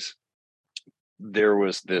 1980s, there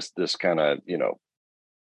was this kind of,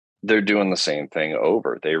 they're doing the same thing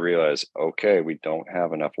over. They realize, okay, we don't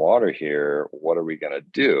have enough water here. What are we going to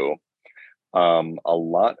do? A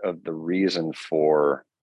lot of the reason for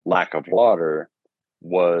lack of water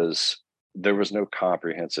was there was no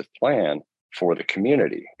comprehensive plan for the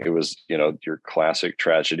community. It was, your classic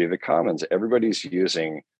tragedy of the commons. Everybody's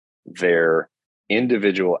using their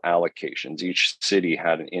individual allocations. Each city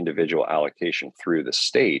had an individual allocation through the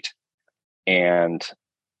state. And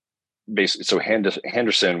basically, so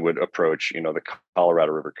Henderson would approach, the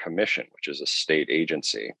Colorado River Commission, which is a state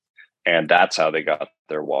agency. And that's how they got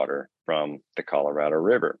their water from the Colorado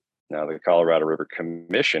River. Now, the Colorado River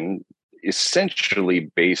Commission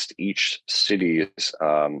essentially based each city's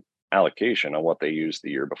allocation on what they used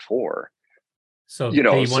the year before. So they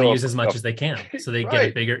want to use as much as they can. So they get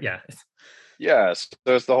it bigger. Yeah. Yes.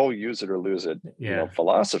 So it's the whole use it or lose it,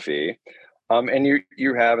 philosophy. And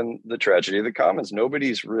you're having the tragedy of the commons.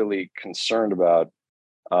 Nobody's really concerned about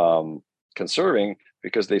conserving,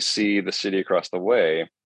 because they see the city across the way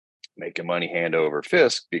making money hand over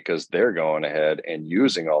fist because they're going ahead and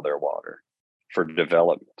using all their water for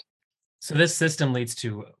development. So this system leads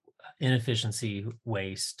to inefficiency,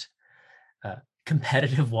 waste,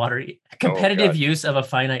 competitive use of a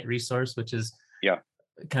finite resource, which is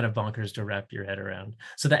kind of bonkers to wrap your head around.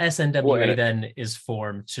 So the SNWA then is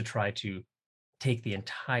formed to try to take the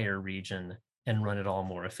entire region and run it all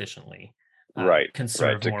more efficiently.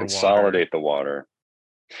 Conserve more consolidate water. The water.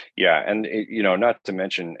 Yeah, and not to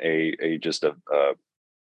mention a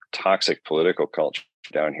toxic political culture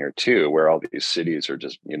down here too, where all these cities are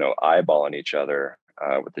just eyeballing each other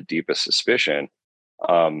with the deepest suspicion.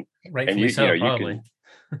 Rightfully so, probably.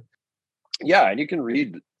 And you can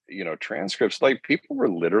read transcripts, like people were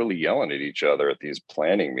literally yelling at each other at these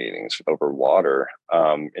planning meetings over water,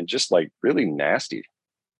 and just like really nasty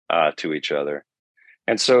to each other.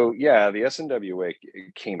 And so, the SNWA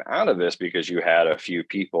came out of this because you had a few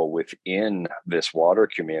people within this water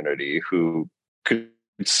community who could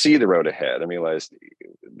see the road ahead and realized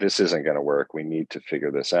this isn't going to work. We need to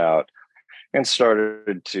figure this out, and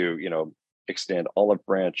started to, extend olive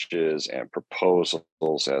branches and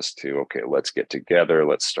proposals as to, okay, let's get together.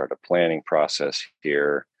 Let's start a planning process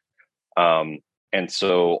here. And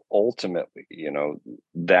so ultimately,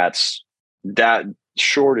 that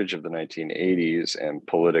shortage of the 1980s and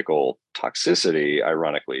political toxicity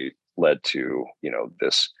ironically led to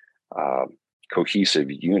this cohesive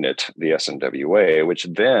unit, the SNWA, which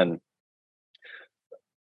then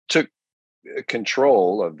took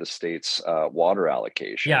control of the state's water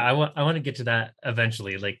allocation. I want to get to that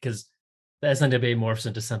eventually, because the SNWA morphs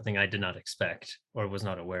into something I did not expect or was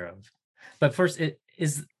not aware of. But first,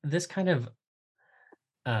 is this kind of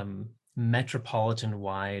metropolitan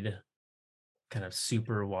wide kind of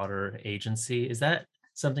super water agency, is that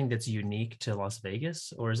something that's unique to Las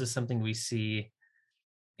Vegas, or is this something we see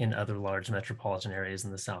in other large metropolitan areas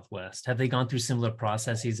in the Southwest? Have they gone through similar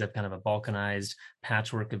processes of kind of a balkanized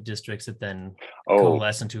patchwork of districts that then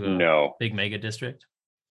coalesce into a big mega district?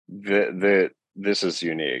 This is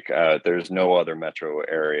unique. There's no other metro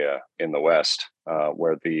area in the West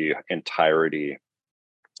where the entirety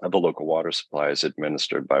of the local water supply is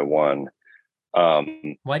administered by one. Why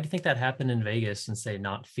do you think that happened in Vegas and say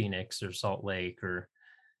not Phoenix or Salt Lake or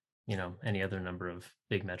any other number of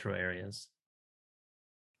big metro areas?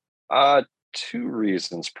 Two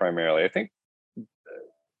reasons primarily. I think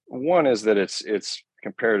one is that it's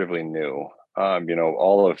comparatively new.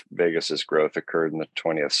 All of Vegas's growth occurred in the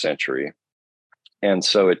 20th century, and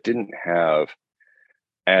so it didn't have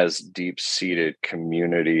as deep-seated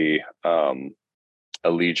community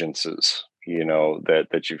allegiances,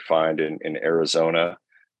 that you find in Arizona,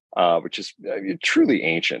 which is truly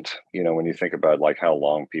ancient. When you think about like how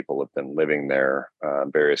long people have been living there,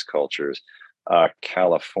 various cultures.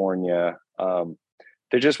 California,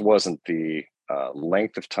 there just wasn't the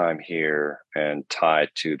length of time here and tied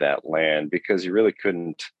to that land, because you really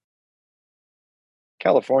couldn't.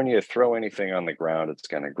 California, throw anything on the ground, it's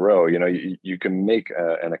going to grow. You can make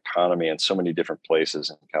an economy in so many different places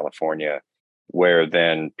in California, where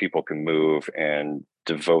then people can move and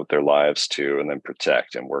devote their lives to and then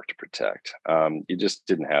protect and work to protect. You just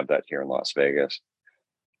didn't have that here in Las Vegas.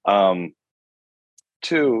 Um,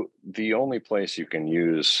 Two, the only place you can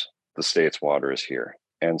use the state's water is here.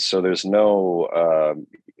 And so there's no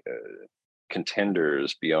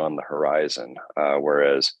contenders beyond the horizon.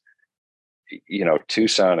 Whereas,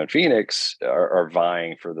 Tucson and Phoenix are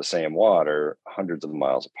vying for the same water hundreds of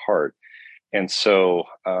miles apart. And so,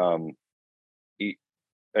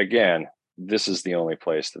 again, this is the only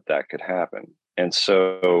place that could happen. And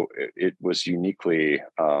so it was uniquely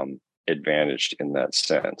advantaged in that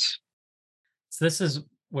sense. So this is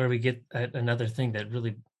where we get another thing that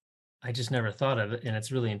really I just never thought of it, and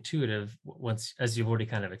it's really intuitive once, as you've already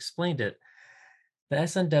kind of explained it. The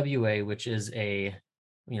SNWA, which is a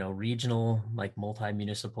regional, like,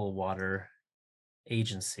 multi-municipal water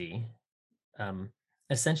agency, um,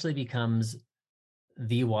 essentially becomes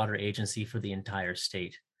the water agency for the entire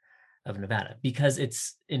state of Nevada, because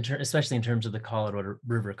it's especially in terms of the Colorado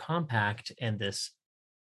River Compact and this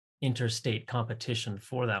interstate competition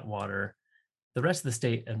for that water. The rest of the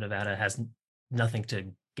state of Nevada has nothing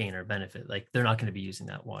to gain or benefit. Like, they're not going to be using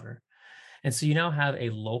that water. And so you now have a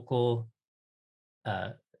local,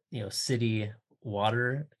 city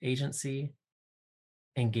water agency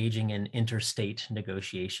engaging in interstate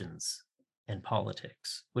negotiations and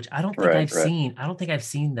politics, which Right, right. I don't think I've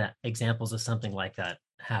seen that examples of something like that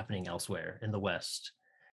happening elsewhere in the West.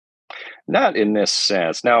 Not in this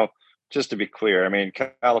sense. Now, just to be clear, I mean,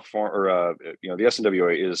 California, or the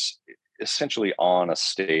SNWA is essentially on a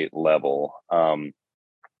state level.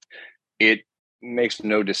 It makes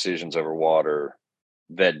no decisions over water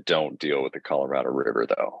that don't deal with the Colorado River,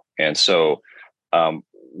 though. And so,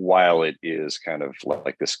 while it is kind of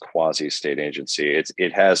like this quasi-state agency,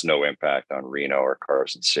 it has no impact on Reno or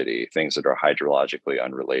Carson City, things that are hydrologically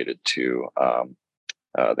unrelated to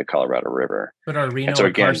the Colorado River. But are And Reno so or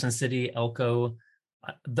again, Carson City, Elko,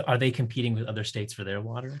 are they competing with other states for their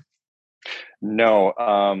water? no,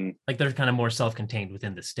 Like, they're kind of more self-contained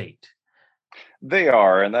within the state. they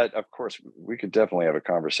are, and that, of course, we could definitely have a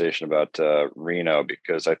conversation about Reno,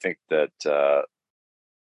 because I think that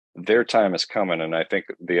their time is coming, and I think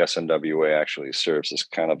the SNWA actually serves as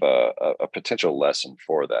kind of a potential lesson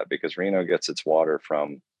for that, because Reno gets its water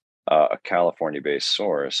from a California-based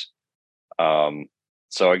source. Um,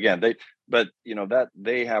 so again, that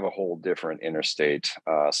they have a whole different interstate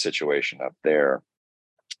situation up there,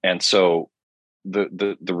 and so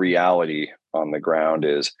the reality on the ground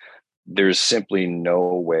is there's simply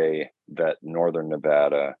no way that Northern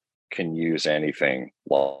Nevada can use anything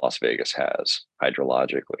Las Vegas has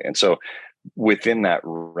hydrologically. And so within that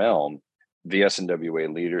realm, the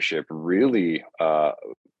SNWA leadership really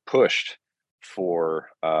pushed for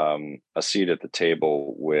a seat at the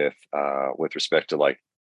table with respect to, like,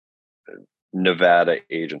 Nevada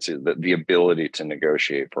agencies, the ability to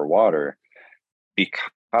negotiate for water,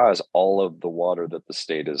 because all of the water that the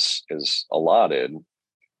state is allotted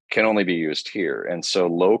can only be used here. And so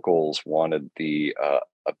locals wanted the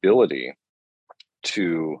ability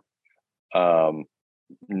to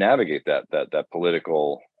navigate that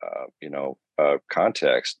political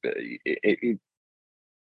context.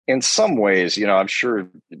 In some ways, I'm sure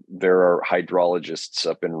there are hydrologists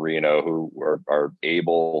up in Reno who are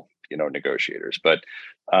able, negotiators, but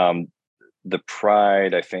the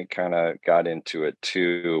pride, I think, kind of got into it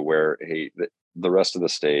too, where, hey, the rest of the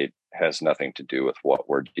state has nothing to do with what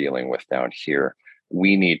we're dealing with down here.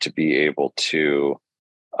 We need to be able to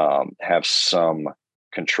have some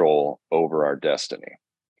control over our destiny.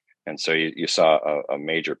 And so you saw a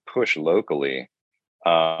major push locally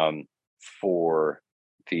for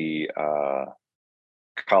the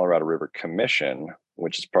Colorado River Commission,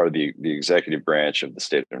 which is part of the executive branch of the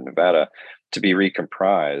state of Nevada, to be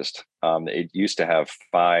recomprised. It used to have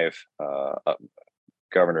 5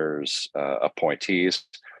 governors appointees.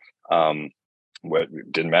 What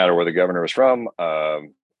didn't matter where the governor was from.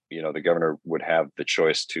 The governor would have the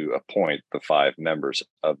choice to appoint the 5 members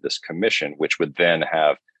of this commission, which would then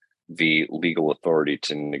have the legal authority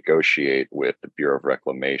to negotiate with the Bureau of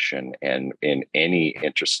Reclamation and in any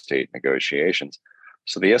interstate negotiations.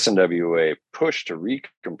 So the SNWA pushed to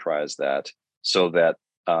recomprise that, so that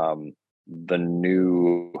the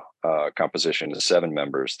new composition is 7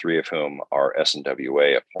 members, 3 of whom are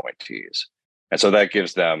SNWA appointees. And so that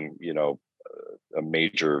gives them, a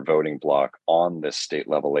major voting block on this state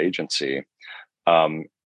level agency,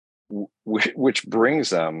 which brings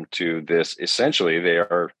them to this. Essentially, they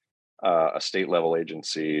are a state level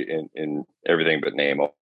agency in everything but name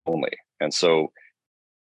only. And so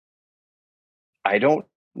I don't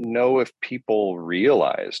know if people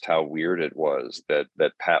realized how weird it was that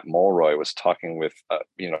Pat Mulroy was talking with,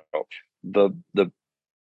 the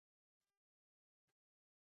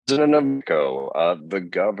president of Mexico, the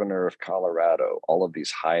governor of Colorado, all of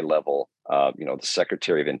these high level, the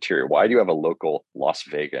Secretary of Interior. Why do you have a local Las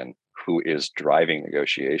Vegan who is driving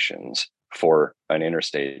negotiations for an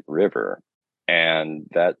interstate river? And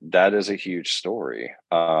that is a huge story.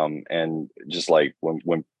 And just like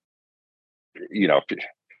when you know,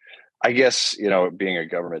 I guess, being a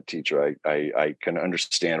government teacher, I can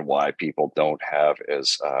understand why people don't have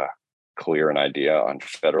as clear an idea on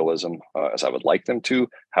federalism as I would like them to.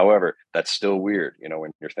 However, that's still weird,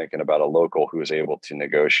 when you're thinking about a local who is able to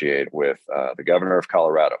negotiate with the governor of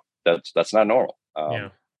Colorado. That's not normal, Yeah.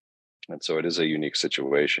 and so it is a unique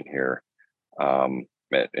situation here,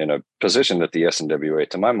 in a position that the SNWA,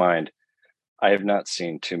 to my mind, I have not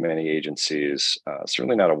seen too many agencies,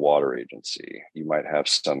 certainly not a water agency. You might have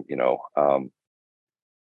some, the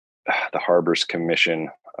Harbors Commission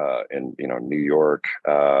in, New York,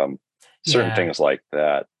 certain Yeah. things like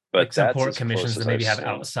that. But Like some that's port as close commissions that as I've maybe have seen.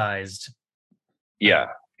 outsized uh, Yeah,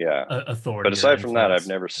 yeah. But authority or aside from that, influence.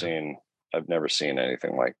 Yeah. I've never seen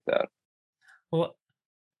anything like that. Well,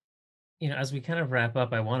 as we kind of wrap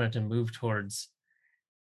up, I wanted to move towards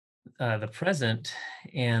the present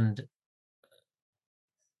and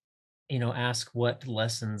ask what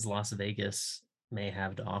lessons Las Vegas may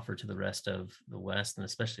have to offer to the rest of the West and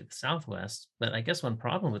especially the Southwest. But I guess one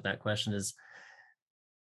problem with that question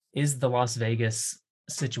is the Las Vegas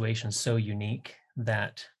situation so unique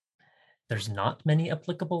that there's not many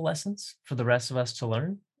applicable lessons for the rest of us to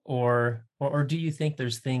learn? Or do you think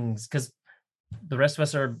there's things, because the rest of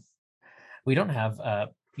us we don't have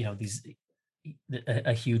these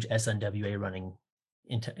a huge SNWA running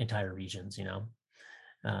entire regions,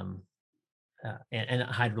 um, and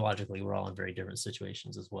hydrologically, we're all in very different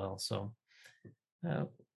situations as well. So, uh,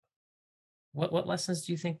 what lessons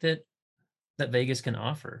do you think that Vegas can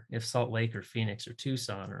offer if Salt Lake or Phoenix or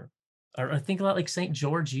Tucson or think about like St.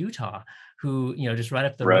 George, Utah, who, just right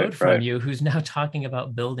up the Right, road from right. you, who's now talking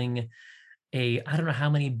about building I don't know how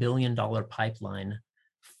many $1 billion pipeline,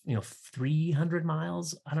 300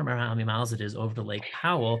 miles. I don't remember how many miles it is over to Lake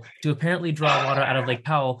Powell to apparently draw water out of Lake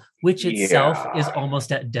Powell, which itself is Yeah,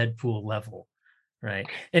 almost at Deadpool level. Right.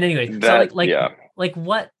 And anyway, so that, yeah. like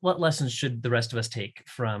what lessons should the rest of us take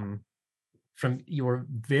from your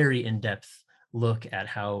very in-depth look at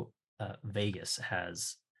how Vegas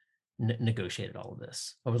has negotiated all of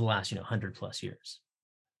this over the last 100 plus years?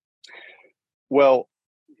 Well,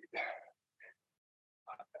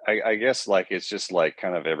 I guess like it's just like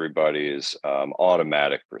kind of everybody's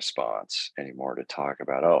automatic response anymore to talk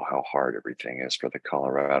about, oh, how hard everything is for the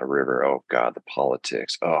Colorado River. Oh God, the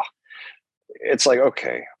politics. Oh, it's like,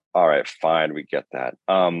 okay, all right, fine, we get that.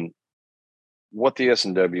 What the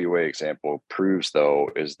SNWA example proves, though,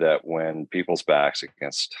 is that when people's backs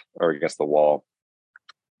against the wall,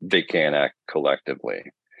 they can act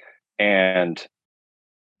collectively, and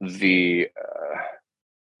the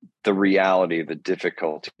the reality, the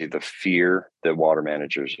difficulty, the fear that water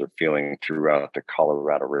managers are feeling throughout the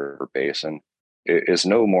Colorado River Basin is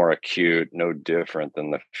no more acute, no different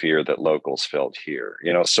than the fear that locals felt here.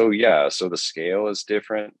 So yeah, so the scale is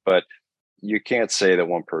different, but you can't say that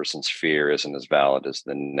one person's fear isn't as valid as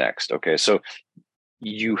the next. Okay, so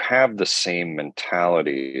you have the same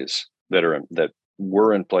mentalities that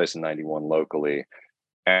were in place in 91 locally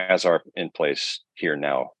as are in place here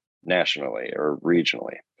now nationally or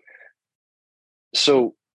regionally.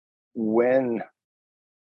 So when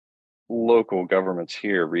local governments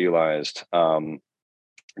here realized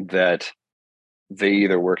that they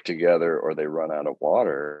either work together or they run out of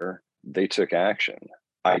water, they took action.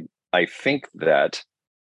 I think that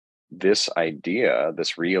this idea,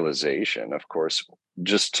 this realization, of course,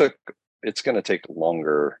 it's going to take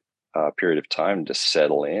longer period of time to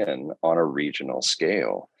settle in on a regional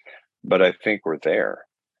scale, but I think we're there.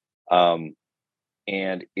 And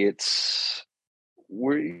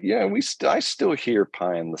I still hear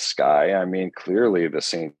pie in the sky. I mean, clearly the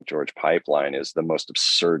St. George pipeline is the most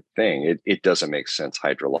absurd thing. It doesn't make sense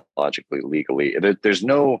hydrologically, legally. There's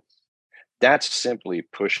no, that's simply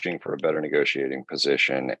pushing for a better negotiating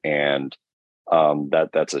position. And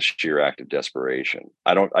that's a sheer act of desperation.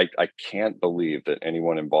 I can't believe that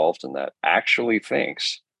anyone involved in that actually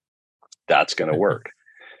thinks that's going to work.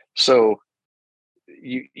 So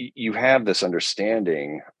you have this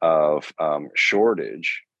understanding of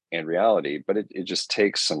shortage and reality, but it just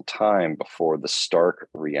takes some time before the stark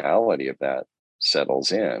reality of that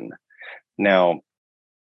settles in. Now,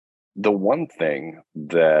 the one thing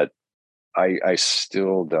that I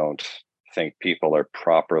still don't think people are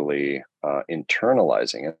properly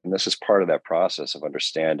internalizing it. And this is part of that process of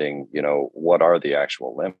understanding, what are the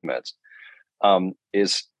actual limits,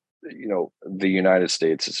 is, the United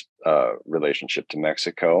States' relationship to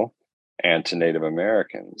Mexico and to Native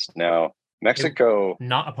Americans. Now, It, Mexico,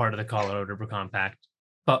 not a part of the Colorado River Compact,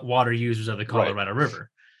 but water users of the right. Colorado River.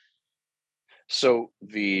 So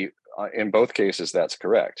in both cases, that's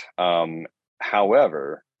correct.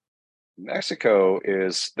 However, Mexico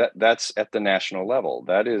that's at the national level.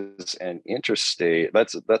 That is an interstate.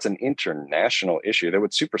 That's an international issue that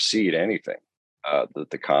would supersede anything that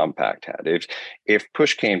the compact had. If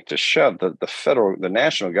push came to shove, the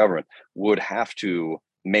national government would have to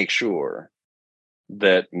make sure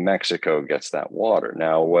that Mexico gets that water.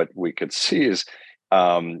 Now, what we could see is,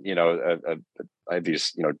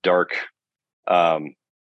 these dark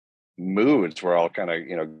moods where I'll kind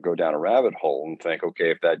of go down a rabbit hole and think,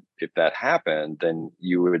 okay, if that happened, then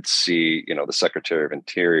you would see the Secretary of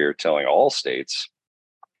Interior telling all states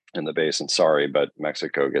in the basin, sorry, but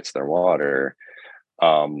Mexico gets their water.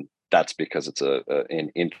 That's because it's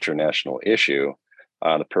an international issue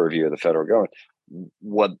on the purview of the federal government.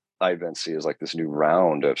 What I then see is like this new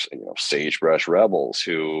round of sagebrush rebels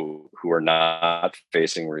who are not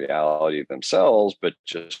facing reality themselves, but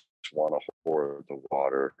just want to hoard the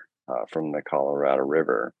water from the Colorado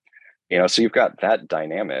River. So you've got that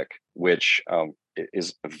dynamic, which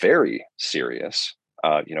is very serious.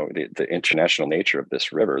 The international nature of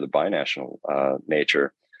this river, the binational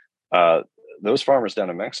nature. Those farmers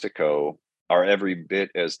down in Mexico are every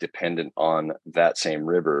bit as dependent on that same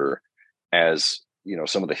river as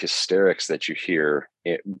some of the hysterics that you hear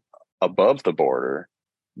above the border.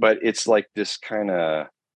 But it's like this kind of,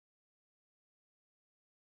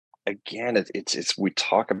 again, it's we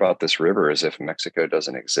talk about this river as if Mexico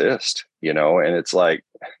doesn't exist, and it's like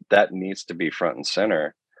that needs to be front and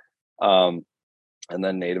center. And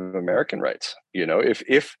then Native American rights.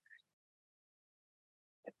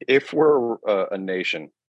 If we're a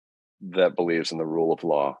nation that believes in the rule of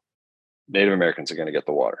law, Native Americans are going to get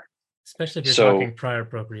the water. Especially if you're talking prior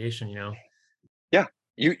appropriation, Yeah,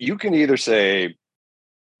 you can either say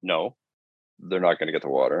no, they're not going to get the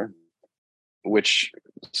water, which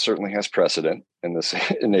certainly has precedent in this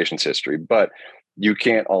nation's history, but you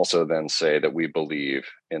can't also then say that we believe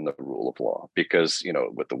in the rule of law, because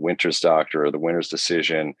with the Winters Doctrine or the Winters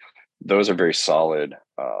decision, those are very solid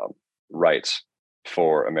rights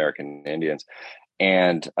for American Indians,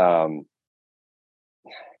 and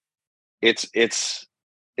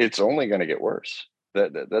it's only going to get worse.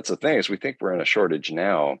 That's the thing, is we think we're in a shortage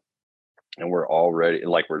now, and we're already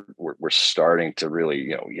like we're starting to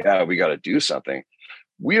really we got to do something.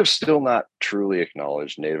 We have still not truly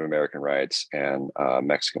acknowledged Native American rights and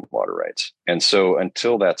Mexican water rights, and so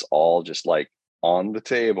until that's all just like on the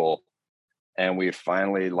table, and we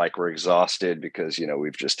finally we're exhausted because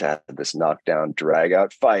we've just had this knockdown drag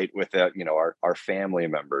out fight with our family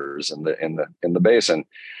members in the basin,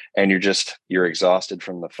 and you're exhausted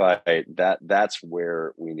from the fight. That's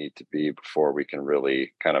where we need to be before we can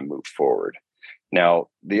really kind of move forward. Now,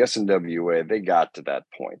 the SNWA, they got to that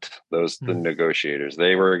point. The negotiators,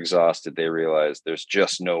 they were exhausted. They realized there's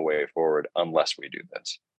just no way forward unless we do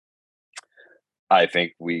this. I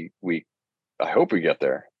think I hope we get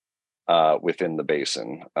there within the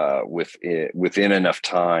basin, within enough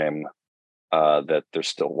time that there's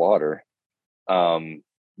still water.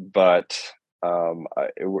 But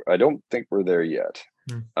I don't think we're there yet.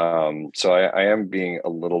 So I am being a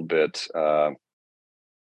little bit,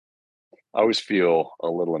 I always feel a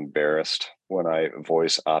little embarrassed when I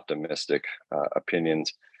voice optimistic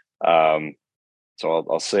opinions. So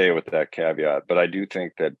I'll say it with that caveat, but I do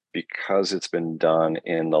think that because it's been done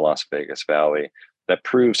in the Las Vegas Valley, that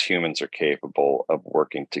proves humans are capable of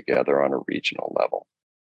working together on a regional level.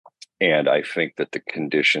 And I think that the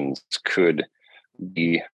conditions could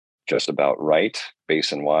be just about right,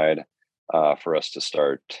 basin-wide, for us to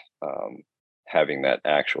start having that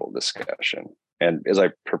actual discussion. And as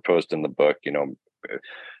I proposed in the book,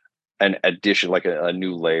 an addition, like a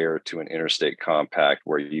new layer to an interstate compact,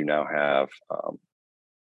 where you now have,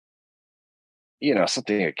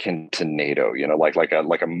 something akin to NATO,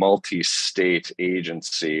 like a multi-state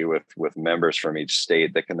agency with members from each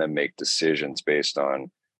state that can then make decisions based on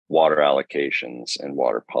water allocations and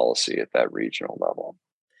water policy at that regional level.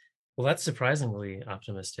 Well, that's surprisingly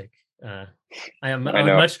optimistic. I'd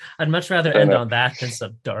much rather end on that than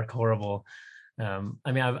some dark, horrible.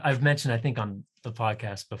 I've mentioned, I think on the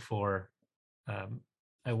podcast before,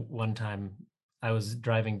 one time I was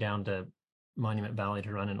driving down to Monument Valley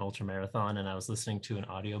to run an ultra marathon, and I was listening to an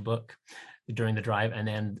audiobook during the drive and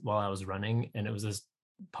then while I was running, and it was this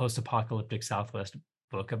post-apocalyptic Southwest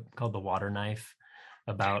book called The Water Knife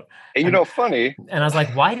about, And funny. And I was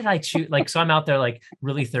like, why did I choose? Like, so I'm out there like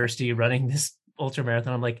really thirsty running this ultra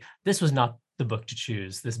marathon. I'm like, this was not the book to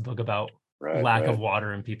choose. This book about lack of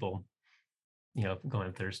water and people,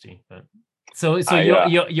 going thirsty. But so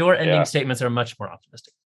your ending statements are much more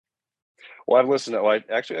optimistic. Well,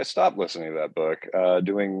 I stopped listening to that book,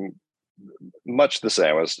 doing much the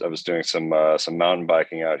same. I was doing some mountain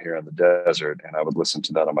biking out here in the desert, and I would listen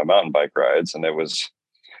to that on my mountain bike rides, and it was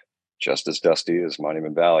just as dusty as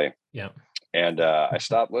Monument Valley. Yeah. And I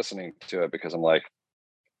stopped listening to it because I'm like,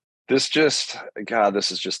 this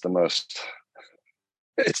is just the most,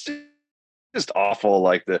 it's just awful.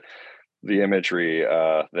 Like the imagery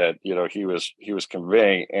that, he was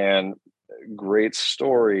conveying, and great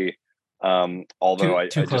story. Although I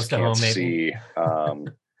just can't see,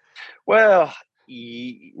 well,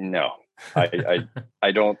 no, I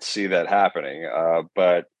don't see that happening.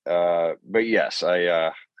 But yes,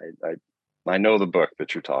 I know the book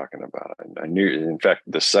that you're talking about. I knew, in fact,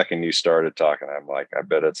 the second you started talking, I'm like, I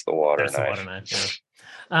bet it's The Water Knife. The Water Knife.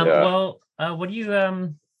 Yeah. Well, what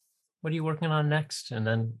are you working on next? And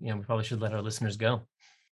then, we probably should let our listeners go.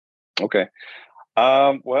 Okay.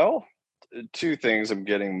 Well, two things. I'm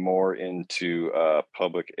getting more into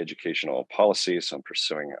public educational policy, so I'm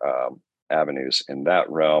pursuing avenues in that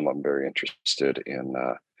realm. I'm very interested in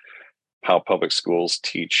how public schools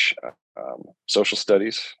teach social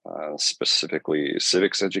studies, specifically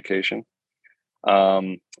civics education.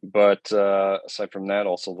 But aside from that,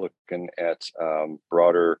 also looking at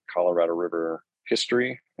broader Colorado River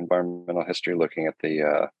history, environmental history, looking at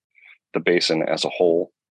the basin as a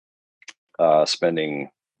whole, spending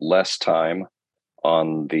less time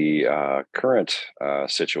on the current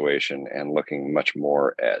situation and looking much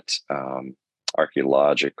more at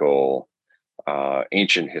archaeological,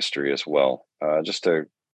 ancient history as well, just to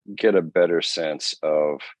get a better sense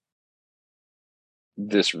of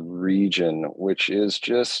this region, which is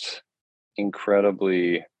just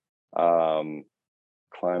incredibly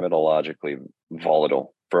climatologically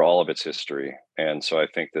volatile for all of its history. And so I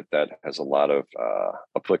think that has a lot of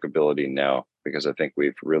applicability now, because I think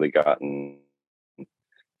we've really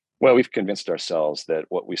we've convinced ourselves that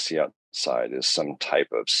what we see outside is some type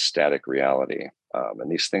of static reality. And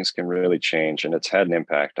these things can really change. And it's had an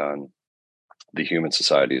impact on the human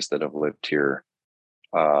societies that have lived here,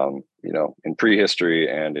 in prehistory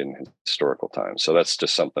and in historical times. So that's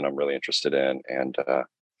just something I'm really interested in, and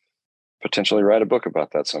potentially write a book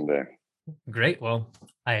about that someday. Great. Well,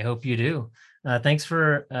 I hope you do. Thanks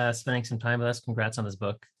for spending some time with us. Congrats on this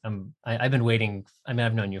book. I've been waiting. I mean,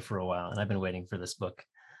 I've known you for a while, and I've been waiting for this book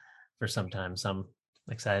for some time. So I'm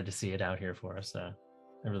excited to see it out here for us. I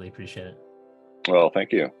really appreciate it. Well,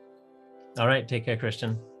 thank you. All right. Take care,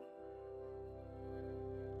 Christian.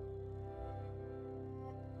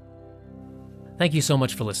 Thank you so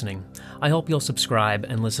much for listening. I hope you'll subscribe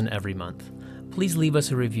and listen every month. Please leave us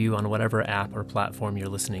a review on whatever app or platform you're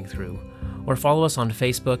listening through, or follow us on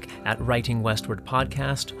Facebook at Writing Westward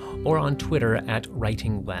Podcast, or on Twitter at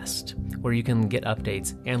Writing West, where you can get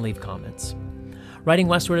updates and leave comments. Writing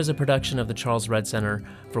Westward is a production of the Charles Redd Center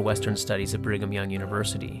for Western Studies at Brigham Young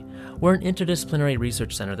University. We're an interdisciplinary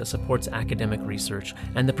research center that supports academic research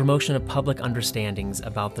and the promotion of public understandings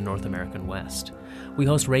about the North American West. We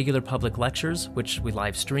host regular public lectures, which we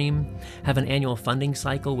live stream, have an annual funding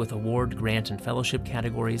cycle with award, grant, and fellowship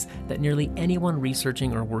categories that nearly anyone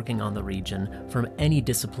researching or working on the region from any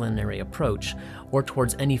disciplinary approach or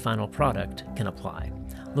towards any final product can apply.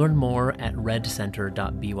 Learn more at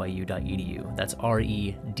reddcenter.byu.edu. That's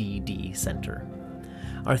REDD Center.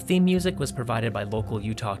 Our theme music was provided by local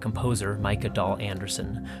Utah composer Micah Dahl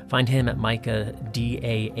Anderson. Find him at Micah,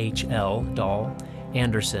 D-A-H-L, Dahl,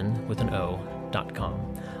 Anderson with an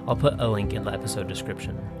O.com. I'll put a link in the episode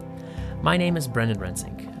description. My name is Brendan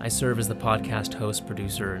Rensink. I serve as the podcast host,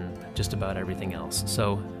 producer, and just about everything else,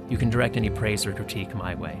 so you can direct any praise or critique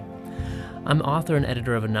my way. I'm author and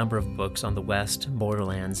editor of a number of books on the West,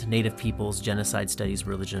 borderlands, Native peoples, genocide studies,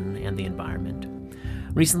 religion, and the environment.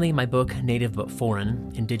 Recently, my book, Native But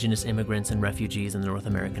Foreign, Indigenous Immigrants and Refugees in the North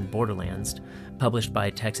American Borderlands, published by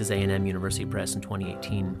Texas A&M University Press in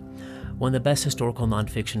 2018, won the Best Historical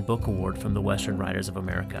Nonfiction Book Award from the Western Writers of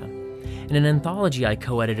America. In an anthology I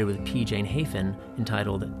co-edited with P. Jane Hafen,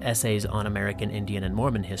 entitled Essays on American Indian and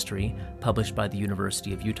Mormon History, published by the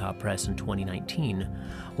University of Utah Press in 2019,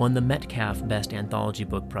 won the Metcalf Best Anthology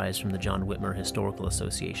Book Prize from the John Whitmer Historical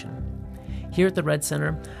Association. Here at the Red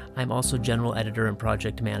Center, I'm also general editor and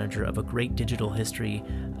project manager of a great digital history,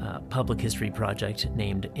 public history project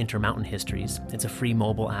named Intermountain Histories. It's a free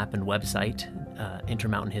mobile app and website,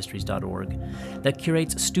 intermountainhistories.org, that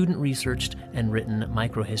curates student-researched and written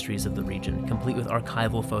microhistories of the region, complete with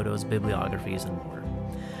archival photos, bibliographies, and more.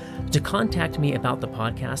 To contact me about the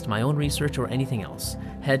podcast, my own research, or anything else,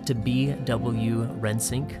 head to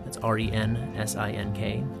bwrensink, that's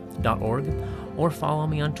RENSINK.org, or follow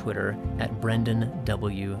me on Twitter at Brendan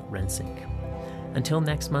W. Rensink. Until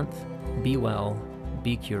next month, be well,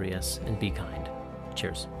 be curious, and be kind.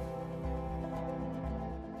 Cheers.